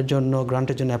জন্য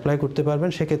গ্রান্টের জন্য অ্যাপ্লাই করতে পারবেন।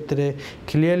 সেক্ষেত্রে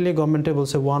ক্লিয়ারলি গভর্নমেন্টে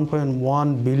বলছে 1.1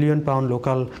 বিলিয়ন পাউন্ড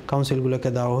লোকাল কাউন্সিলগুলোকে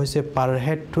দেওয়া হয়েছে, per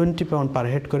head 20 pound per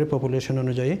head করে পপুলেশন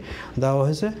অনুযায়ী দেওয়া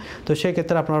হয়েছে। তো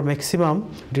সেক্ষেত্রে আপনার ম্যাক্সিমাম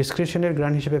ডিসক্রিপশনারি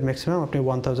গ্রান্ট হিসেবে ম্যাক্সিমাম আপনি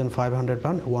 1,500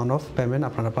 পাউন্ড ওয়ান অফ পেমেন্ট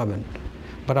আপনারা পাবেন।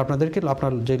 বাট আপনাদেরকে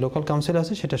আপনার যে লোকাল কাউন্সিল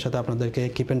আছে সেটার সাথে আপনাদেরকে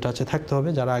কিপ ইন টাচে থাকতে হবে।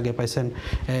 যারা আগে পাইছেন,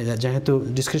 যেহেতু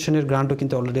ডিসক্রিপশনের গ্রান্টও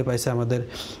কিন্তু অলরেডি পাইছে আমাদের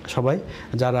সবাই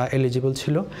যারা এলিজিবল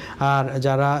ছিল, আর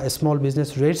যারা স্মল বিজনেস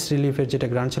রেটস রিলিফের যেটা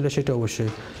গ্রান্ট ছিল সেটা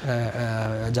অবশ্যই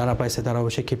যারা পাইছে তারা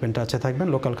অবশ্যই কিপ ইন টাচে থাকবেন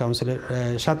লোকাল কাউন্সিলের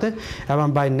সাথে। এবং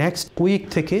বাই নেক্সট উইক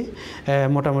থেকে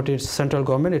মোটামুটি সেন্ট্রাল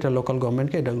গভর্নমেন্ট এটা লোকাল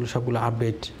গভর্নমেন্টকে এটাগুলো সবগুলো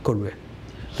আপডেট করবে।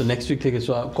 তো নেক্সট উইক থেকে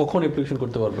কখন অ্যাপ্লিকেশন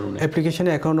করতে পারবেন?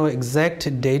 অ্যাপ্লিকেশনে এখনও এক্স্যাক্ট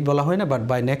ডেট বলা হয় না, বাট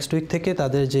বাই নেক্সট উইক থেকে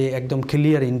তাদের যে একদম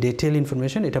ক্লিয়ার ইন ডিটেল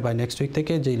ইনফরমেশন এটা বাই নেক্সট উইক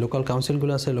থেকে যে লোকাল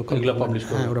কাউন্সিলগুলো আছে লোকাল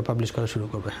ওরা পাবলিশ করা শুরু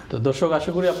করবে। তো দর্শক,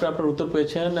 আশা করি আপনি আপনার উত্তর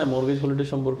পেয়েছেন মর্গেজ হলিডে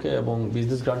সম্পর্কে এবং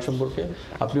বিজনেস গ্রান্ট সম্পর্কে।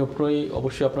 আপনি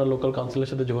অবশ্যই আপনার লোকাল কাউন্সিলের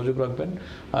সাথে যোগাযোগ রাখবেন।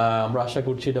 আমরা আশা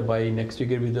করছি এটা বাই নেক্সট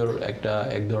উইকের ভিতর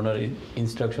এক ধরনের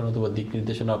ইনস্ট্রাকশন অথবা দিক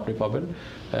নির্দেশনা আপনি পাবেন।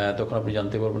 তখন আপনি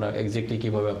জানতে পারবেন এক্স্যাক্টলি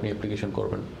কীভাবে আপনি অ্যাপ্লিকেশন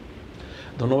করবেন।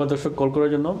 ধন্যবাদ দর্শক কল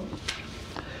করার জন্য।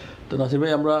 তো নাসির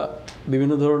ভাই, আমরা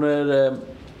বিভিন্ন ধরনের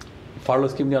ফার্লো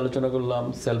স্কিম নিয়ে আলোচনা করলাম,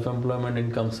 self employment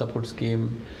income support scheme,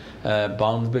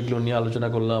 bounce back loan নিয়ে আলোচনা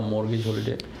করলাম, মর্গেজ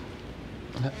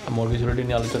হলিডে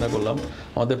নিয়ে আলোচনা করলাম।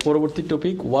 আমাদের পরবর্তী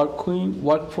topic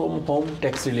work from home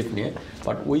tax relief নিয়ে।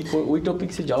 বাট ওই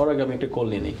টপিক্সে যাওয়ার আগে আমি একটা কল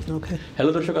নিয়ে নিই।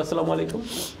 হ্যালো দর্শক, আসসালামু আলাইকুম।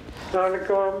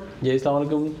 জি, আসসালামু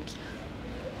আলাইকুম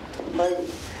ভাই।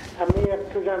 আমি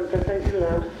একটু জানতে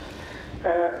চাইছিলাম,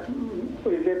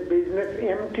 ওই যে business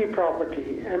MT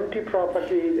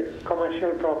property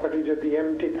commercial property যদি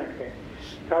এমটি থাকে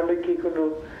তাহলে কি কোনো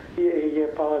ইয়ে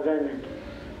পাওয়া যায় নাকি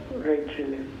রেট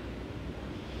রিলিফ?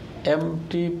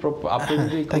 আপনি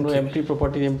যদি কোনো এমটি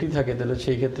প্রপার্টি এমটি থাকে তাহলে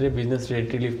সেই ক্ষেত্রে বিজনেস রেট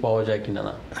রিলিফ পাওয়া যায় কিনা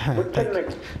না?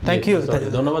 থ্যাংক ইউ,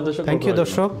 ধন্যবাদ দর্শক।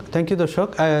 থ্যাংক ইউ দর্শক।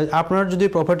 আপনার যদি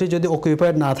প্রপার্টি যদি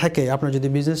অকুপাইড না থাকে, আপনার যদি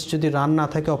বিজনেস যদি রান না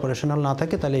থাকে, অপারেশনাল না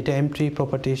থাকে, তাহলে এটা এমটি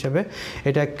প্রপার্টি হিসেবে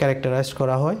এটা ক্যারেক্টারাইজ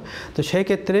করা হয়। তো সেই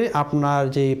ক্ষেত্রে আপনার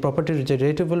যে প্রপার্টির যে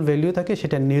রেটেবল ভ্যালু থাকে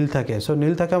সেটা নীল থাকে। সো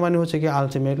নীল থাকা মানে হচ্ছে কি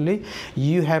ultimately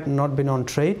you have not been on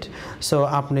trade, so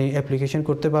আপনি অ্যাপ্লিকেশন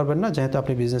করতে পারবেন না যেহেতু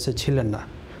আপনি বিজনেসে ছিলেন না।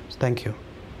 Thank you.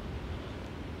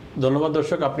 ধন্যবাদ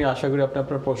দর্শক, আপনি আশা করি আপনি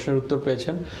আপনার প্রশ্নের উত্তর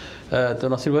পেয়েছেন। তো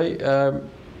নাসির ভাই,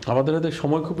 আমাদের হাতে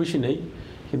সময় খুব বেশি নেই,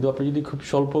 কিন্তু আপনি যদি খুব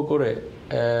স্বল্প করে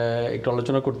একটু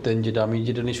আলোচনা করতেন, যেটা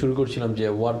নিয়ে শুরু করছিলাম, যে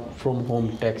work from home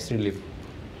tax relief,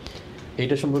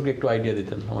 এইটা সম্পর্কে একটু আইডিয়া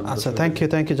দিতেন আমাদের। আচ্ছা, থ্যাংক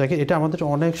ইউ জাকির। এটা আমাদের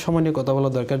অনেক সময় নিয়ে কথা বলা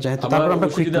দরকার, যেহেতু তারপর আমরা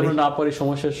যদি আমরা না পারি,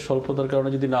 সমস্যার স্বল্পতার কারণে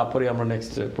যদি না পারি, আমরা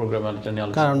নেক্সট প্রোগ্রামে আলোচনা নিয়ে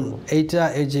কারণ এই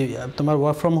যে তোমার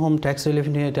work from home tax relief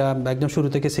নিয়ে এটা একদম শুরু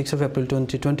থেকে 6 এপ্রিল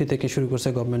 2020 থেকে শুরু করছে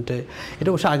গভর্নমেন্টে। এটা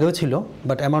অবশ্য আগেও ছিল,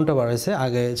 বাট অ্যামাউন্টটা বাড়াইছে।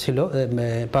 আগে ছিল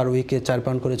পার উইকে 4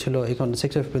 পাউন্ড করে ছিল, এখন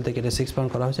 6 এপ্রিল থেকে এটা 6 পাউন্ড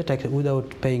করা হয়েছে, tax without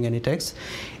paying any tax.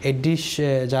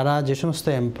 যারা যে সমস্ত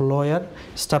এমপ্লয়ার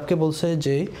স্টাফকে বলছে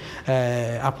যে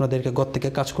আপনাদেরকে ঘর থেকে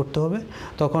কাজ করতে হবে,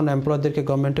 তখন এমপ্লয়ারদেরকে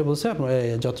গভর্নমেন্টে বলছে,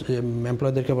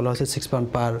 এমপ্লয়ারদেরকে বলা হয়েছে 6 পাউন্ড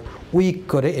পার উইক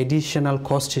করে এডিশনাল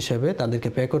কস্ট হিসেবে তাদেরকে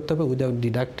পে করতে হবে উইদাউট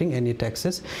ডিডাক্টিং এনি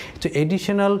ট্যাক্সেস। তো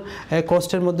এডিশনাল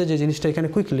কস্টের মধ্যে যে জিনিসটা এখানে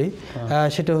কুইকলি,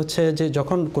 সেটা হচ্ছে যে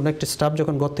যখন কোনো একটা স্টাফ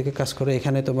যখন ঘর থেকে কাজ করে,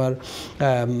 এখানে তোমার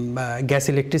গ্যাস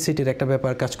ইলেকট্রিসিটির একটা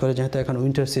ব্যাপার কাজ করে, যেহেতু এখন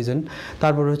উইন্টার সিজন।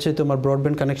 তারপর হচ্ছে তোমার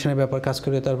ব্রডব্যান্ড কানেকশনের ব্যাপার কাজ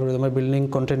করে, তারপরে তোমার বিল্ডিং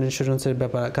কন্টেন্ট ইন্স্যুরেন্সের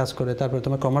ব্যাপার কাজ করে, তারপরে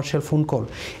তোমার কমার্শিয়াল ফোন কল,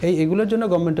 এগুলোর জন্য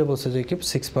গভর্নমেন্টে বলছে যে কি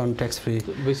 6 pound tax free.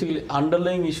 Basically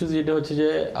underlying issue যেটা হচ্ছে যে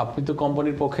আপনি তো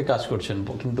কোম্পানির পক্ষে কাজ করছেন,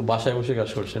 কিন্তু বাসায় বসে কাজ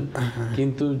করছেন,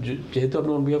 কিন্তু যেহেতু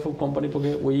আপনি অন বিহাফ অফ কোম্পানির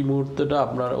পক্ষে ওই মুহূর্তটা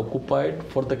আপনার অকুপাইড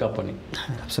ফর দ্য কোম্পানি।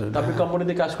 আপনি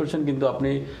কোম্পানিতে কাজ করছেন, কিন্তু আপনি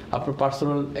আপনার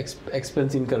পার্সোনাল এক্সপেন্স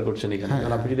ইনকার করছেন এখানে।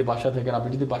 কারণ আপনি যদি বাসা থাকেন, আপনি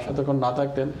যদি বাসা তখন না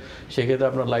থাকতেন, সেক্ষেত্রে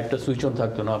আপনার লাইটটা সুইচ অন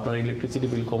থাকতো না, আপনার ইলেকট্রিসিটি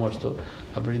বিল কম আসতো।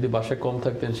 আপনি যদি বাসায় কম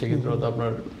থাকতেন, সেক্ষেত্রে হয়তো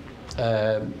আপনার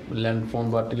ল্যান্ড ফোন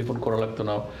বা টেলিফোন করা লাগতো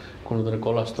না, কোনো ধরনের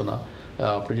কল আসতো না।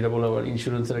 আপনি যেটা বললেন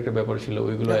ইন্স্যুরেন্সের একটা ব্যাপার ছিল,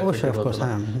 ওইগুলো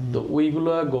তো ওইগুলো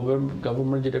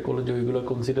গভর্নমেন্ট যেটা করলো যে ওইগুলো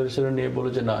কনসিডারেশনে নিয়ে বলে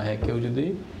যে না, হ্যাঁ, কেউ যদি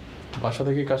বাসা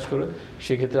থেকে কাজ করে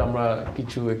সেক্ষেত্রে আমরা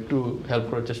কিছু একটু হেল্প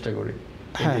করার চেষ্টা করি।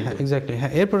 হ্যাঁ, এক্স্যাক্টলি।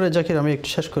 হ্যাঁ, এরপরে জাকির আমি একটু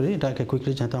শেষ করি এটাকে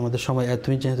কুইকলি, যেহেতু আমাদের সময়,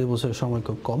 তুমি যেহেতু বলছো সময়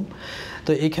খুব কম।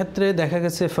 তো এই ক্ষেত্রে দেখা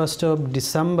গেছে 1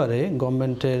 ডিসেম্বরে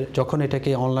গভর্নমেন্টের যখন এটাকে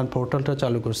অনলাইন পোর্টালটা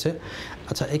চালু করছে।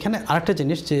 আচ্ছা, এখানে আরেকটা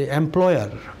জিনিস যে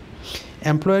এমপ্লয়ার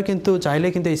কিন্তু চাইলে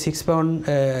কিন্তু এই 6 পাউন্ড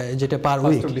যেটা per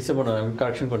week,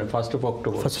 first of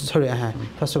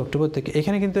October থেকে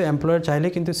এখানে কিন্তু এমপ্লয়ার চাইলে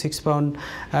কিন্তু 6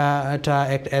 পাউন্ডটা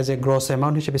অ্যাজ এ গ্রস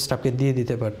অ্যামাউন্ট হিসেবে স্টাফকে দিয়ে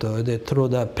দিতে পারতো through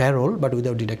the parole, but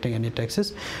without deducting any taxes.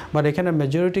 But এখানে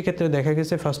মেজরিটি ক্ষেত্রে দেখা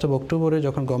গেছে 1 অক্টোবরে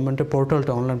যখন গভর্নমেন্টের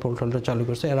অনলাইন পোর্টালটা চালু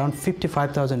করছে, অ্যারাউন্ড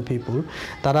 55,000 পিপুল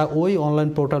তারা ওই অনলাইন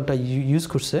পোর্টালটা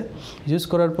ইউজ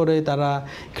করার পরে তারা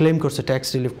ক্লেম করছে, ট্যাক্স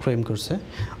রিলিফ ক্লেম করছে।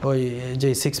 ওই যে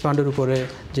 6 পাউন্ডের উপরে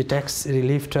ভিতরে যে ট্যাক্স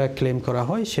রিলিফটা ক্লেম করা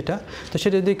হয় সেটা। তো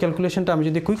সেটা যদি ক্যালকুলেশনটা আমি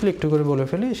যদি কুইকলি একটু করে বলে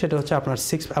ফেলি, সেটা হচ্ছে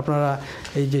আপনারা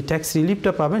এই যে ট্যাক্স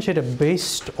রিলিফটা পাবেন সেটা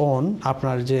বেসড অন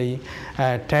আপনার যেই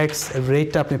ট্যাক্স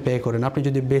রেটটা আপনি পে করেন। আপনি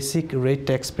যদি বেসিক রেট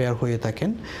ট্যাক্স পেয়ার হয়ে থাকেন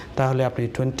তাহলে আপনি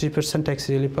 20% ট্যাক্স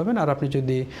রিলিফ পাবেন, আর আপনি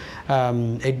যদি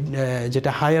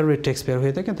যেটা হায়ার রেট ট্যাক্স পেয়ার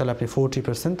হয়ে থাকেন তাহলে আপনি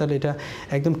 40%। তাহলে এটা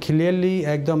একদম ক্লিয়ারলি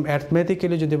একদম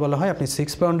অ্যাথমেটিক্যালি যদি বলা হয়, আপনি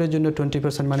 6 পাউন্ডের জন্য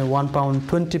 20% মানে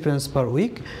 £1.20 পার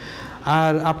উইক।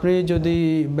 আর আপনি যদি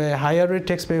হায়ার রেট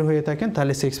ট্যাক্স পে হয়ে থাকেন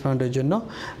তাহলে 6 পাউন্ডের জন্য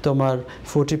তোমার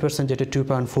 40% যেটা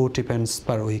 £2.40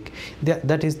 per week.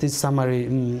 That is the summary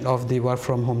of the work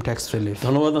from home tax relief.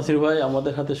 ধন্যবাদ নাসির ভাই,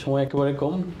 আমাদের হাতে সময় একেবারে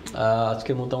কম।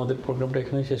 আজকের মতো আমাদের প্রোগ্রামটা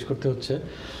এখানে শেষ করতে হচ্ছে।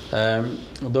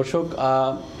 দর্শক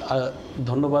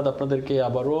ধন্যবাদ আপনাদেরকে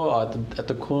আবারও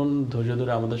এতক্ষণ ধৈর্য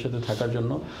ধরে আমাদের সাথে থাকার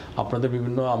জন্য। আপনাদের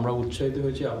আমরা উৎসাহিত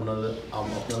হয়েছি, আপনারা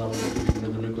আমাদের বিভিন্ন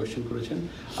ধরনের কোয়েশ্চেন করেছেন।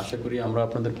 আশা করি আমরা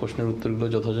আপনাদের প্রশ্নের উত্তরগুলো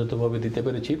যথাযথভাবে দিতে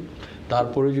পেরেছি।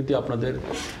 তারপরে যদি আপনাদের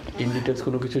ইন ডিটেলস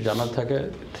কোনো কিছু জানার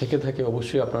থাকে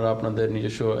অবশ্যই আপনারা আপনাদের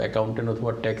নিজস্ব অ্যাকাউন্টেন্ট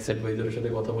অথবা ট্যাক্স অ্যাডভাইজারের সাথে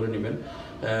কথা বলে নেবেন।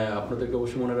 আপনাদেরকে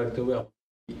অবশ্যই মনে রাখতে হবে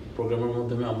প্রোগ্রামের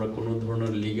মাধ্যমে আমরা কোনো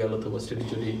ধরনের লিগ্যাল অথবা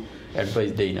স্ট্যাটিউটরি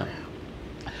অ্যাডভাইস দেই না।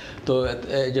 তো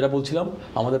যেটা বলছিলাম,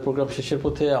 আমাদের প্রোগ্রাম শেষের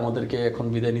পথে আমাদেরকে এখন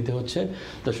বিদায় নিতে হচ্ছে।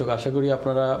 দর্শক, আশা করি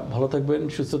আপনারা ভালো থাকবেন,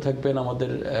 সুস্থ থাকবেন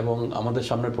আমাদের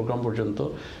সামনের প্রোগ্রাম পর্যন্ত,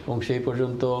 এবং সেই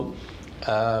পর্যন্ত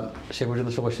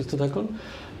সবাই সুস্থ থাকুন।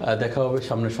 দেখা হবে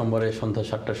সামনের সোমবারে সন্ধ্যা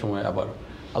 7টার সময় আবার।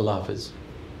 আল্লাহ হাফেজ।